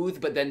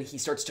smooth, but then he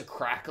starts to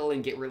crackle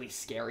and get really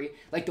scary.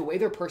 Like the way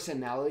their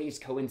personalities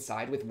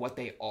coincide with what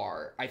they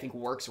are, I think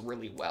works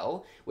really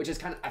well. Which is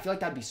kind of, I feel like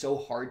that'd be so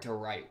hard to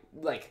write.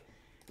 Like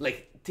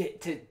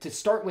to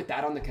start with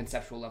that on the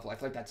conceptual level, I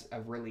feel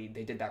like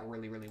they did that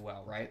really, really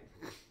well, right?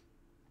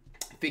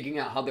 Figuring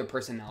out how their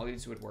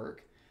personalities would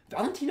work.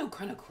 Valentino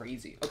kind of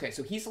crazy. Okay,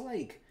 so he's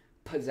like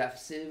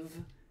possessive.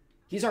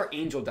 He's our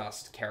Angel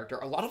Dust character.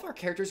 A lot of our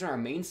characters in our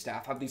main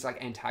staff have these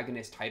like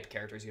antagonist type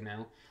characters, you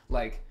know?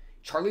 Like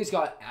Charlie's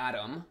got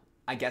Adam.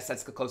 I guess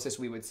that's the closest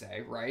we would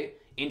say, right?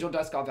 Angel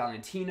Dust got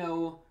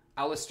Valentino.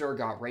 Alistair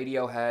got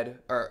Radiohead.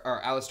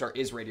 Or Alistair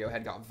is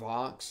Radiohead, got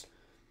Vox.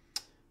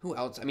 Who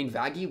else? I mean,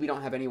 Vaggie, we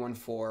don't have anyone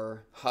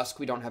for. Husk,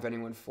 we don't have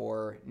anyone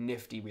for.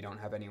 Nifty, we don't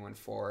have anyone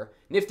for.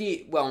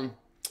 Nifty, well,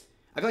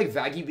 I feel like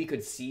Vaggie we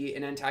could see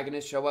an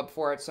antagonist show up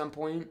for at some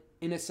point,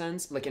 in a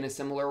sense, like in a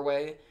similar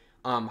way.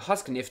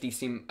 Husk, Nifty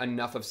seem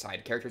enough of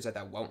side characters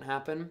that won't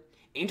happen.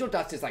 Angel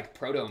Dust is like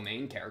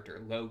proto-main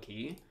character,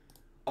 low-key.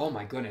 Oh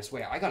my goodness,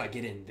 wait, I gotta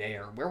get in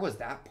there. Where was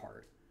that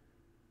part?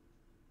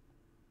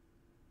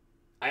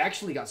 I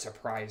actually got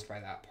surprised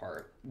by that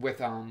part. With,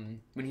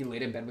 when he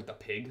laid in bed with the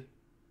pig.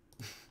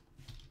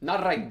 Not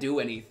that I do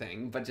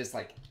anything, but just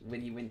like,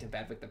 when he went to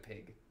bed with the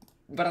pig.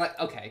 But like,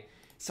 okay,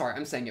 sorry,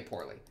 I'm saying it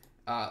poorly.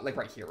 Like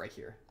right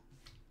here.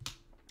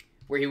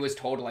 Where he was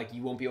told, like,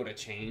 you won't be able to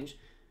change.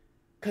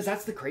 Because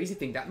that's the crazy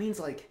thing. That means,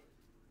 like...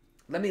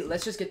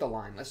 Let's just get the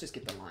line. Let's just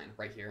get the line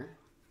right here.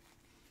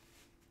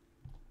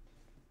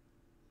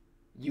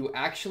 You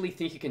actually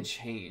think you can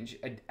change.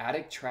 An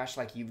addict trash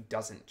like you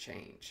doesn't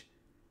change.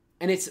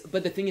 And it's...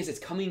 But the thing is, it's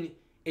coming...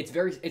 It's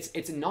very...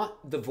 It's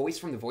not the voice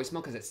from the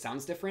voicemail because it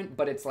sounds different,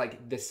 but it's,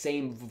 like, the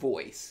same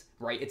voice,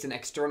 right? It's an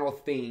external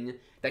thing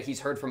that he's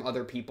heard from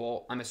other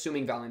people. I'm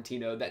assuming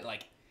Valentino that,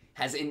 like,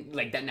 has...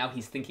 that now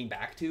he's thinking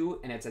back to,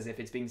 and it's as if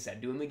it's being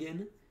said to him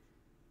again.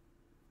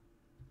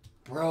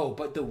 Bro,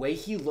 but the way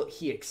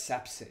he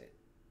accepts it,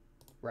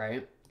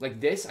 right?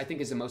 Like this, I think,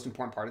 is the most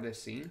important part of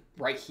this scene.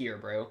 Right here,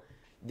 bro.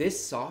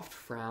 This soft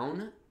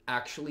frown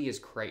actually is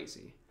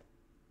crazy.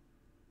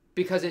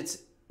 Because it's,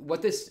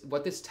 what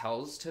this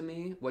tells to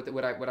me,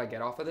 what I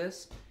get off of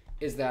this,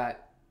 is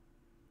that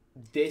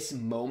this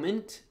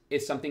moment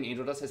is something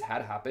Angel Dust has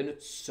had happen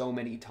so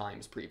many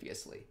times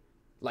previously.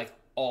 Like,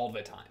 all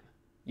the time.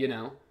 You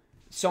know?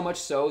 So much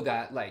so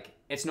that, like,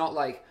 it's not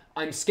like...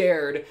 I'm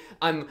scared,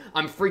 I'm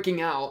freaking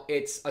out.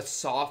 It's a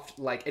soft,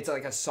 like, it's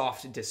like a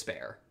soft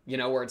despair, you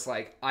know, where it's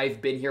like, I've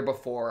been here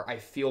before, I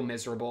feel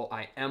miserable,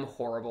 I am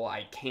horrible,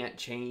 I can't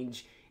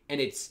change,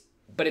 and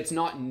but it's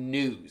not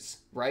news,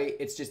 right?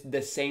 It's just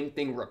the same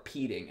thing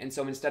repeating, and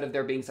so instead of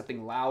there being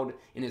something loud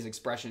in his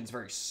expression, it's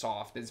very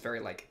soft, it's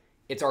very, like,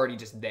 it's already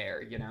just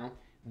there, you know?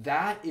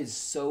 That is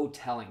so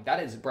telling.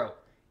 That is, bro,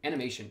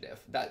 animation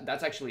diff.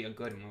 That's actually a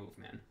good move,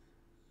 man.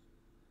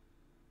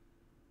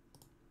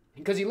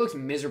 Because he looks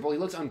miserable, he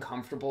looks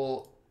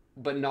uncomfortable,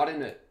 but not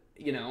in a,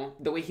 you know,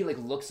 the way he, like,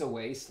 looks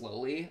away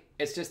slowly.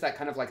 It's just that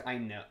kind of, like, I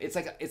know. It's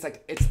like,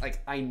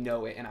 I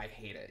know it and I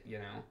hate it, you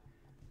know?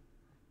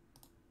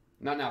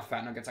 Not now,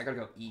 fat nuggets, I gotta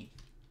go eat.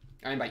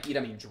 I mean, by eat,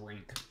 I mean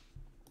drink.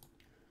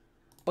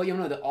 But, you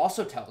know, that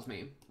also tells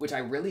me, which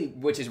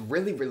is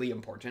really, really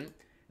important,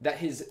 that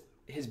his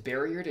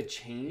barrier to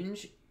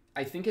change,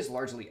 I think, is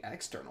largely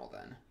external,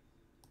 then.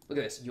 Look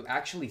at this. You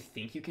actually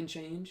think you can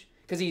change?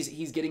 Because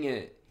he's getting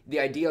it. The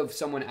idea of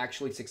someone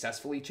actually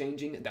successfully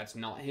changing that's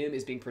not him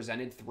is being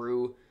presented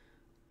through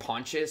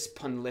Pontius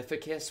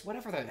Pontificus,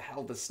 whatever the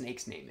hell the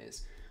snake's name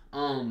is.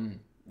 I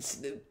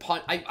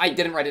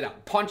didn't write it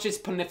out. Pontius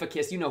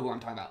Pontificus, you know who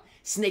I'm talking about.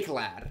 Snake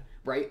Lad,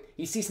 right?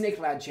 You see Snake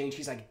Lad change,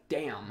 he's like,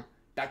 damn,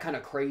 that kind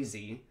of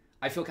crazy.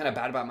 I feel kind of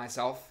bad about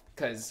myself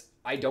because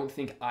I don't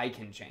think I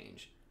can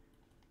change.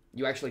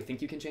 You actually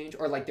think you can change?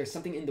 Or like there's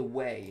something in the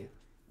way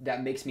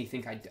that makes me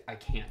think I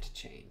can't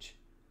change.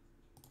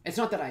 It's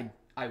not that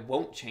I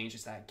won't change,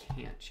 it's that I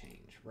can't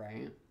change,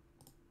 right?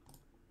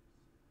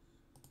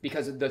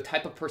 Because the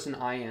type of person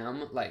I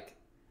am, like...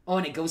 Oh,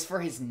 and it goes for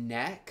his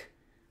neck?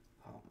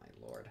 Oh,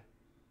 my lord.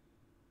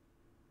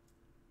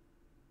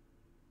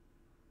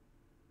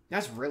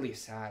 That's really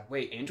sad.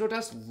 Wait, Angel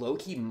Dust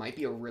low-key might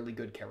be a really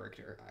good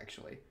character,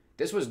 actually.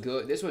 This was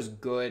good. This was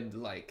good,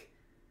 like...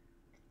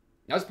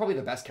 That was probably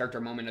the best character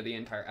moment of the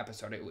entire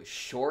episode. It was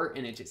short,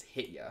 and it just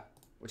hit ya,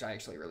 which I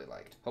actually really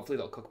liked. Hopefully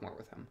they'll cook more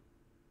with him.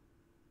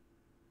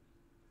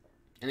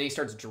 And then he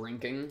starts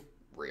drinking.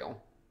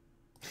 Real.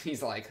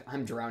 He's like,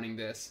 I'm drowning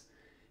this,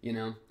 you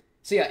know?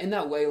 So yeah, in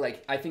that way,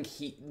 like, I think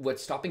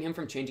what's stopping him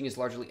from changing is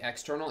largely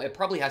external. It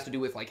probably has to do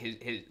with, like, his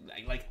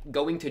like,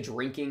 going to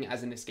drinking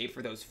as an escape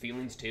for those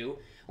feelings, too.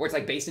 Where it's,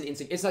 like, based in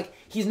instinct. It's, like,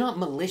 he's not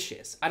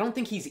malicious. I don't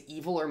think he's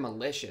evil or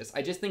malicious.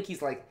 I just think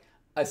he's, like,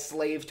 a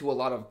slave to a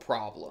lot of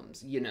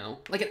problems, you know?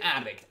 Like an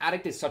addict.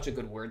 Addict is such a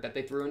good word that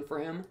they threw in for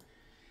him.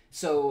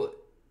 So,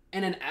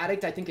 and an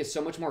addict, I think, is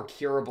so much more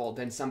curable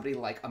than somebody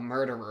like a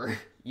murderer,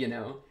 you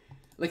know?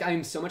 Like,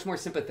 I'm so much more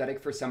sympathetic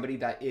for somebody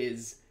that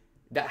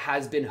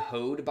has been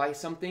hoed by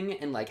something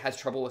and, like, has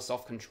trouble with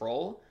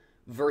self-control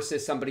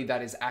versus somebody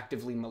that is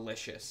actively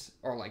malicious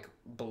or, like,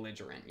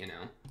 belligerent, you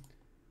know?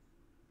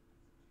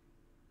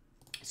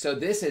 So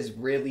this is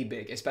really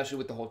big, especially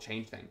with the whole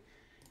change thing.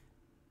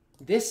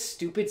 This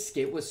stupid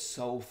skit was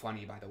so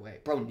funny, by the way.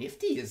 Bro,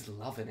 Nifty is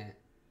loving it.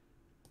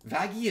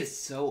 Vaggie is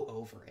so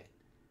over it.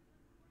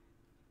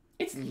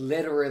 It's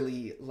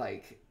literally,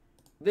 like...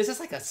 This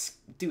is like a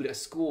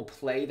school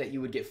play that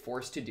you would get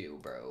forced to do,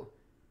 bro.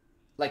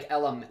 Like,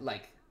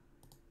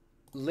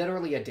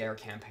 literally a dare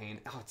campaign.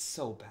 Oh, it's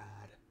so bad.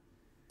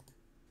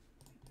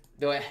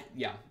 Though,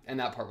 yeah, and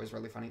that part was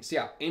really funny. So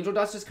yeah, Angel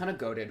Dust is kind of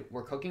goated.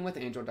 We're cooking with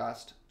Angel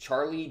Dust.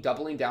 Charlie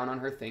doubling down on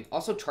her thing.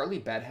 Also, Charlie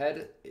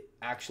Bedhead,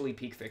 actually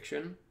peak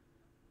fiction.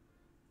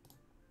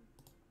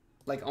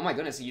 Like, oh my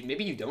goodness,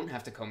 maybe you don't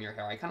have to comb your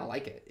hair. I kind of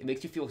like it. It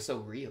makes you feel so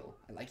real.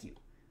 I like you.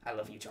 I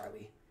love you,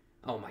 Charlie.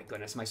 Oh my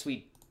goodness, my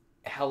sweet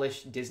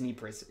hellish Disney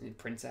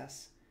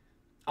princess.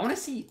 I want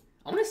to see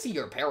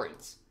your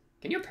parents.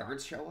 Can your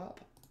parents show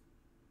up?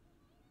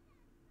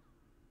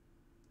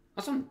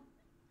 Also,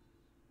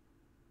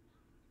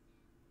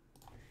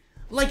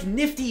 like,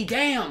 Nifty,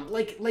 damn!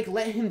 Like,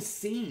 let him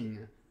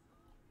sing.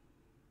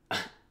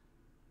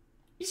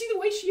 You see the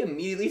way she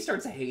immediately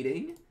starts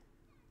hating?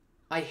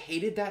 I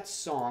hated that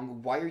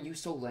song, Why Are You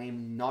So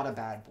Lame, Not a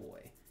Bad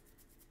Boy.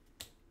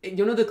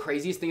 You know the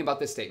craziest thing about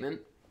this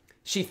statement?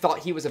 She thought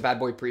he was a bad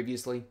boy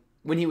previously,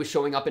 when he was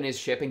showing up in his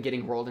ship and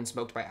getting rolled and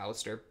smoked by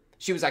Alistair.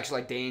 She was actually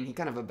like, dang, he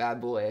kind of a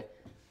bad boy.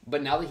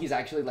 But now that he's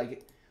actually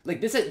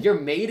like this, your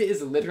maid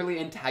is literally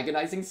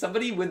antagonizing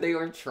somebody when they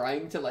are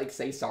trying to, like,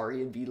 say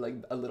sorry and be, like,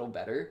 a little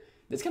better.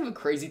 That's kind of a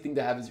crazy thing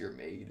to have as your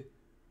maid.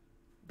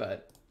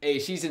 But, hey,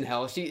 she's in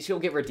hell. She'll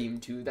get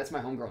redeemed, too. That's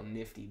my homegirl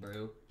Nifty,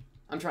 bro.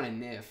 I'm trying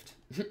to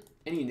nift.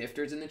 Any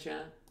nifters in the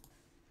chat?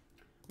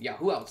 Yeah,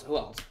 who else? Who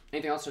else?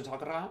 Anything else to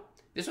talk about?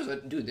 This was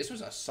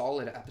a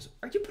solid episode.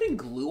 Are you putting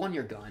glue on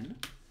your gun?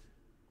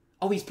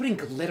 Oh, he's putting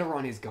glitter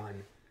on his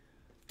gun.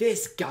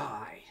 This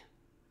guy.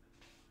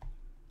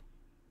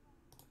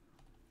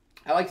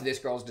 I liked this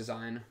girl's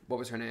design. What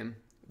was her name?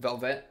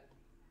 Velvet?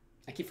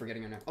 I keep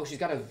forgetting her name. Oh, she's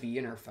got a V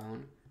in her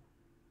phone.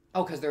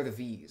 Oh, because they're the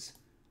Vs.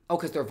 Oh,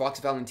 because they're Vox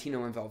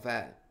Valentino and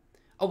Velvet.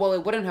 Oh, well,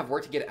 it wouldn't have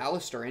worked to get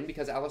Alistair in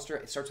because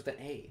Alistair starts with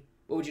an A.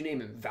 What would you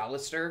name him?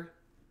 Valister?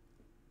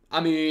 I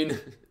mean...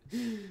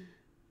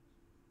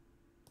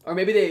 Or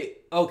maybe they...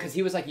 Oh, because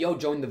he was like, yo,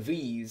 join the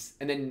Vs.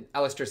 And then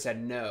Alistair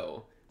said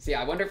no. So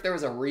yeah, I wonder if there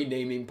was a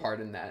renaming part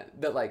in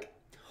that. That, like...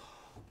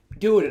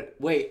 Dude,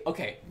 wait,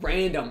 okay.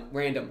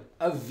 Random.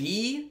 A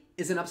V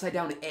is an upside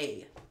down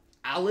A.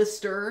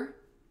 Alistair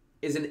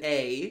is an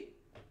A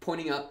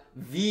pointing up.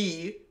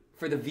 V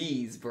for the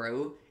V's,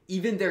 bro.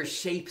 Even their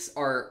shapes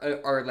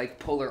are like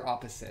polar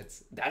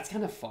opposites. That's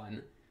kind of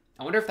fun.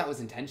 I wonder if that was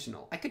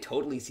intentional. I could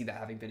totally see that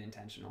having been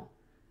intentional.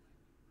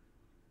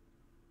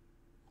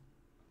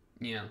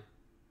 Yeah.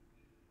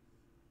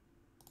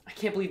 I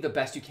can't believe the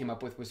best you came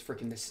up with was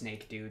freaking the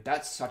snake, dude.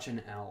 That's such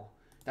an L.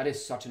 That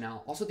is such an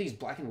L. Also, these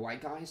black and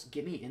white guys,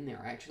 get me in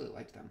there. I actually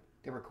liked them.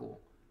 They were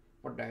cool.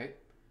 What the heck?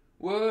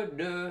 What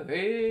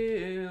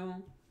the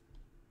hell?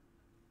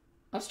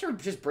 Alistair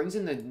just brings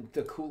in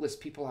the coolest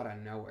people out of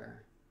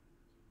nowhere.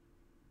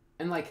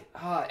 And like,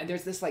 and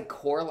there's this like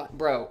core,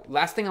 bro,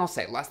 last thing I'll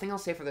say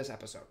for this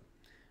episode.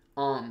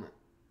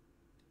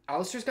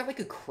 Alistair's got like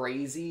a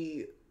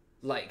crazy,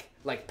 like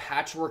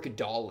patchwork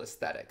doll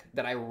aesthetic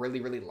that I really,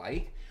 really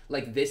like.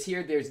 Like this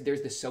here, there's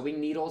the sewing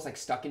needles like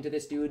stuck into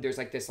this dude. There's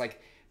like this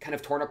like kind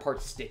of torn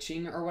apart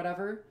stitching or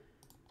whatever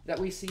that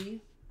we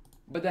see.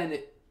 But then,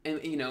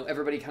 and you know,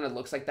 everybody kind of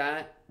looks like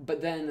that.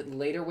 But then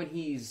later when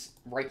he's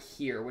right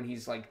here, when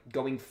he's like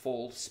going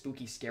full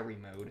spooky scary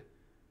mode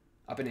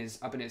up in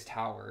his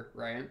tower,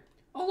 right?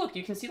 Oh, look,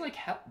 you can see, like,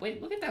 hell.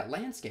 Wait, look at that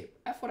landscape.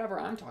 F whatever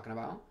I'm talking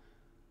about.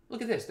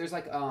 Look at this. There's,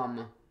 like,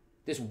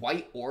 this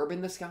white orb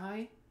in the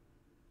sky.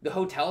 The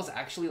hotel's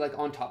actually, like,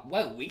 on top.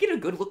 Wow, we get a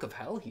good look of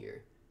hell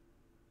here.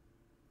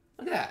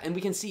 Look at that. And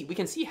we can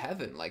see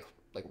heaven, like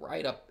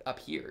right up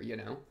here, you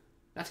know?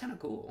 That's kind of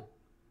cool.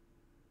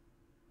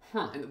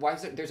 Huh, and why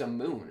is it, there's a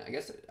moon? I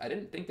guess, I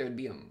didn't think there'd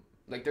be a,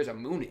 like, there's a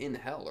moon in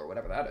hell, or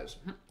whatever that is.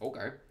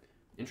 Okay.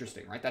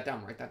 Interesting. Write that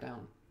down, write that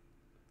down.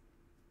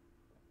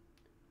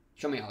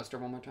 Show me Alistair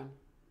one more time.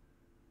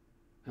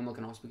 Him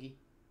looking all spooky.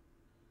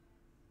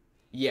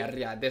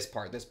 Yeah, this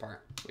part.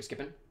 We're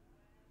skipping?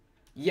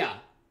 Yeah.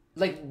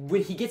 Like,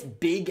 when he gets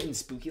big and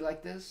spooky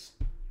like this,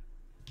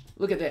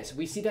 look at this.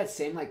 We see that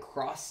same, like,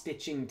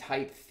 cross-stitching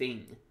type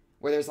thing,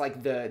 where there's,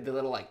 like, the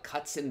little, like,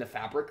 cuts in the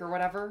fabric or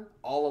whatever,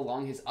 all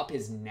along up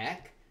his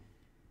neck.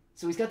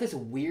 So he's got this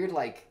weird,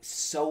 like,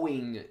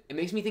 sewing. It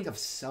makes me think of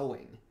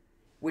sewing.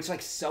 Which,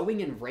 like,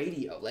 sewing and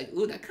radio, like,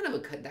 ooh, that kind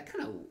of,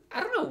 I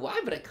don't know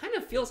why, but it kind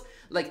of feels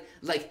like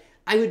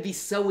I would be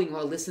sewing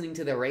while listening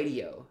to the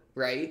radio,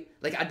 right?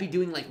 Like, I'd be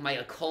doing, like, my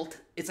occult,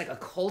 it's like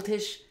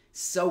occultish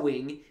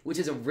sewing, which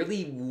is a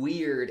really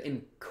weird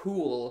and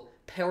cool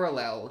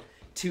parallel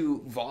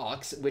to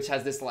Vox, which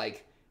has this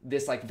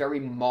very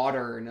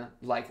modern,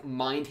 like,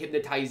 mind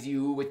hypnotize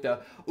you with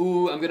the,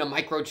 ooh, I'm gonna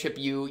microchip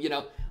you, you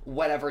know,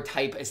 whatever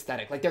type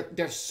aesthetic. Like,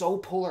 they're so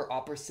polar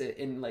opposite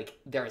in, like,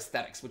 their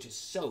aesthetics, which is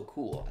so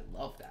cool. I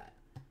love that.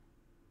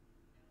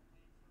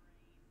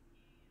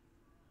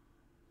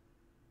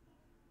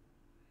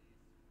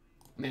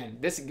 Man,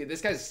 this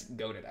guy's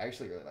goated. I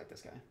actually really like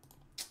this guy.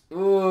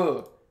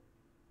 Ooh.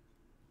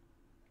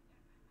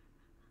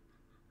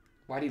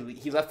 Why did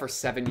he left for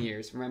 7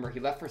 years? Remember, he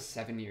left for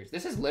 7 years.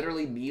 This is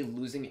literally me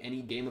losing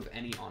any game of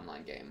any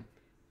online game.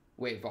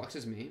 Wait, Vox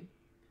is me?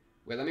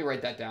 Wait, let me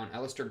write that down.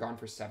 Alistair gone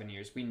for 7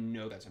 years. We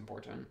know that's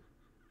important.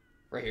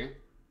 Right here.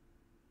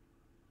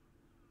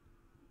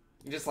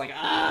 You're just like,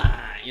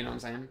 ah! You know what I'm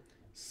saying?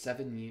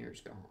 7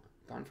 years gone.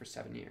 Gone for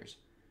 7 years.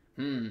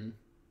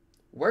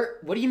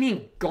 What do you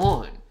mean,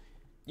 gone?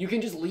 You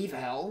can just leave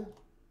hell?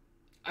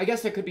 I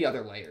guess there could be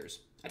other layers.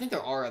 I think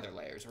there are other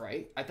layers,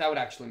 right? That would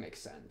actually make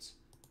sense.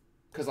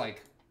 Because,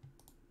 like,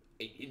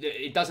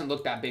 it doesn't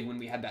look that big when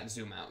we had that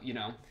zoom out, you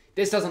know?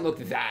 This doesn't look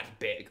that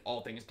big,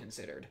 all things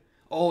considered.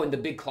 Oh, and the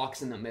big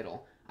clock's in the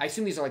middle. I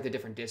assume these are, like, the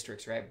different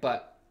districts, right?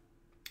 But,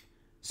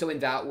 so in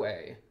that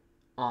way,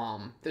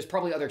 there's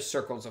probably other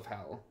circles of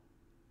hell.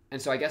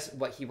 And so I guess,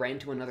 he ran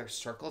to another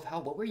circle of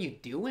hell? What were you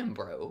doing,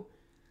 bro?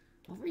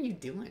 What were you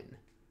doing?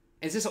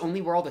 Is this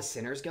only where all the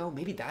sinners go?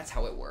 Maybe that's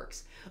how it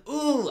works.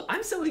 Ooh,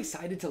 I'm so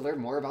excited to learn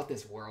more about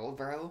this world,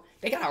 bro.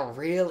 They got a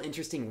real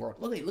interesting world.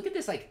 Look at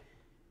this,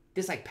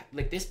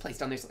 this place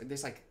down there.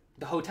 This, like,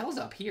 the hotel's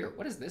up here.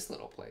 What is this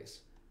little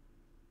place?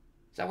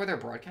 Is that where they're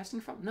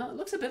broadcasting from? No, it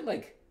looks a bit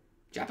like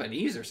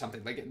Japanese or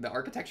something. Like, the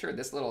architecture of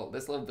this little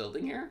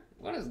building here.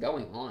 What is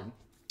going on?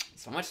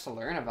 So much to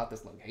learn about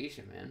this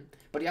location, man.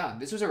 But yeah,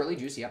 this was a really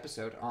juicy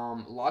episode.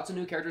 Lots of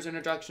new characters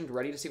introductions.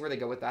 Ready to see where they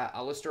go with that.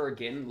 Alistair,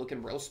 again,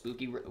 looking real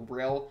spooky,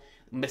 real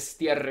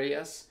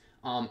mysterious.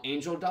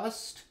 Angel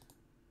Dust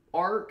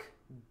arc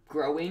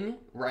growing,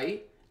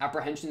 right?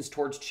 Apprehensions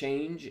towards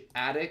change.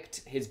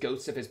 Addict, his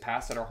ghosts of his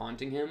past that are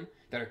haunting him,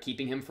 that are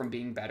keeping him from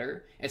being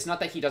better. It's not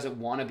that he doesn't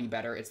want to be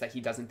better, it's that he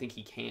doesn't think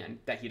he can,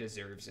 that he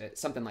deserves it.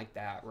 Something like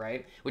that,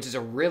 right? Which is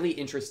a really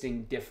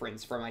interesting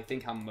difference from, I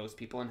think, how most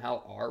people in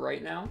hell are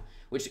right now,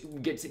 which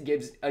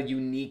gives a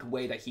unique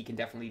way that he can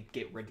definitely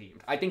get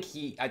redeemed. I think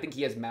he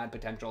has mad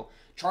potential.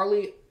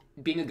 Charlie,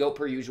 being a goat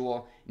per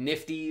usual,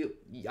 nifty,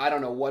 I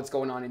don't know what's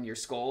going on in your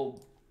skull.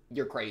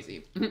 You're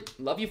crazy.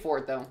 Love you for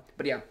it, though.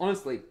 But yeah,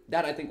 honestly,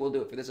 that I think will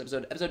do it for this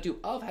episode. Episode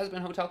 2 of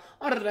Hazbin Hotel.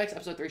 On to the next.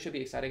 Episode 3 should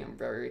be exciting. I'm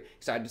very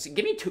excited to see.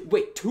 Give me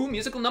two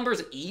musical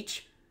numbers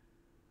each?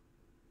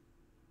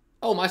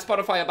 Oh, my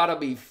Spotify about to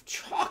be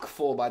chock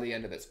full by the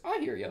end of this. I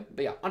hear you.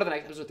 But yeah, on to the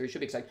next. Episode 3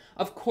 should be exciting.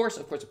 Of course.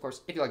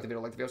 If you like the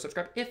video,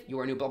 subscribe. If you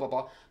are new, blah, blah,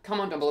 blah.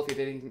 Comment down below if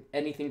you have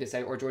anything to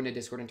say, or join the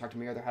Discord and talk to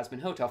me or other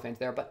Hazbin Hotel fans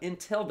there. But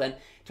until then,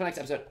 until next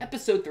episode,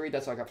 episode 3,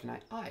 that's all I got for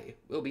tonight. I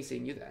will be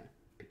seeing you then.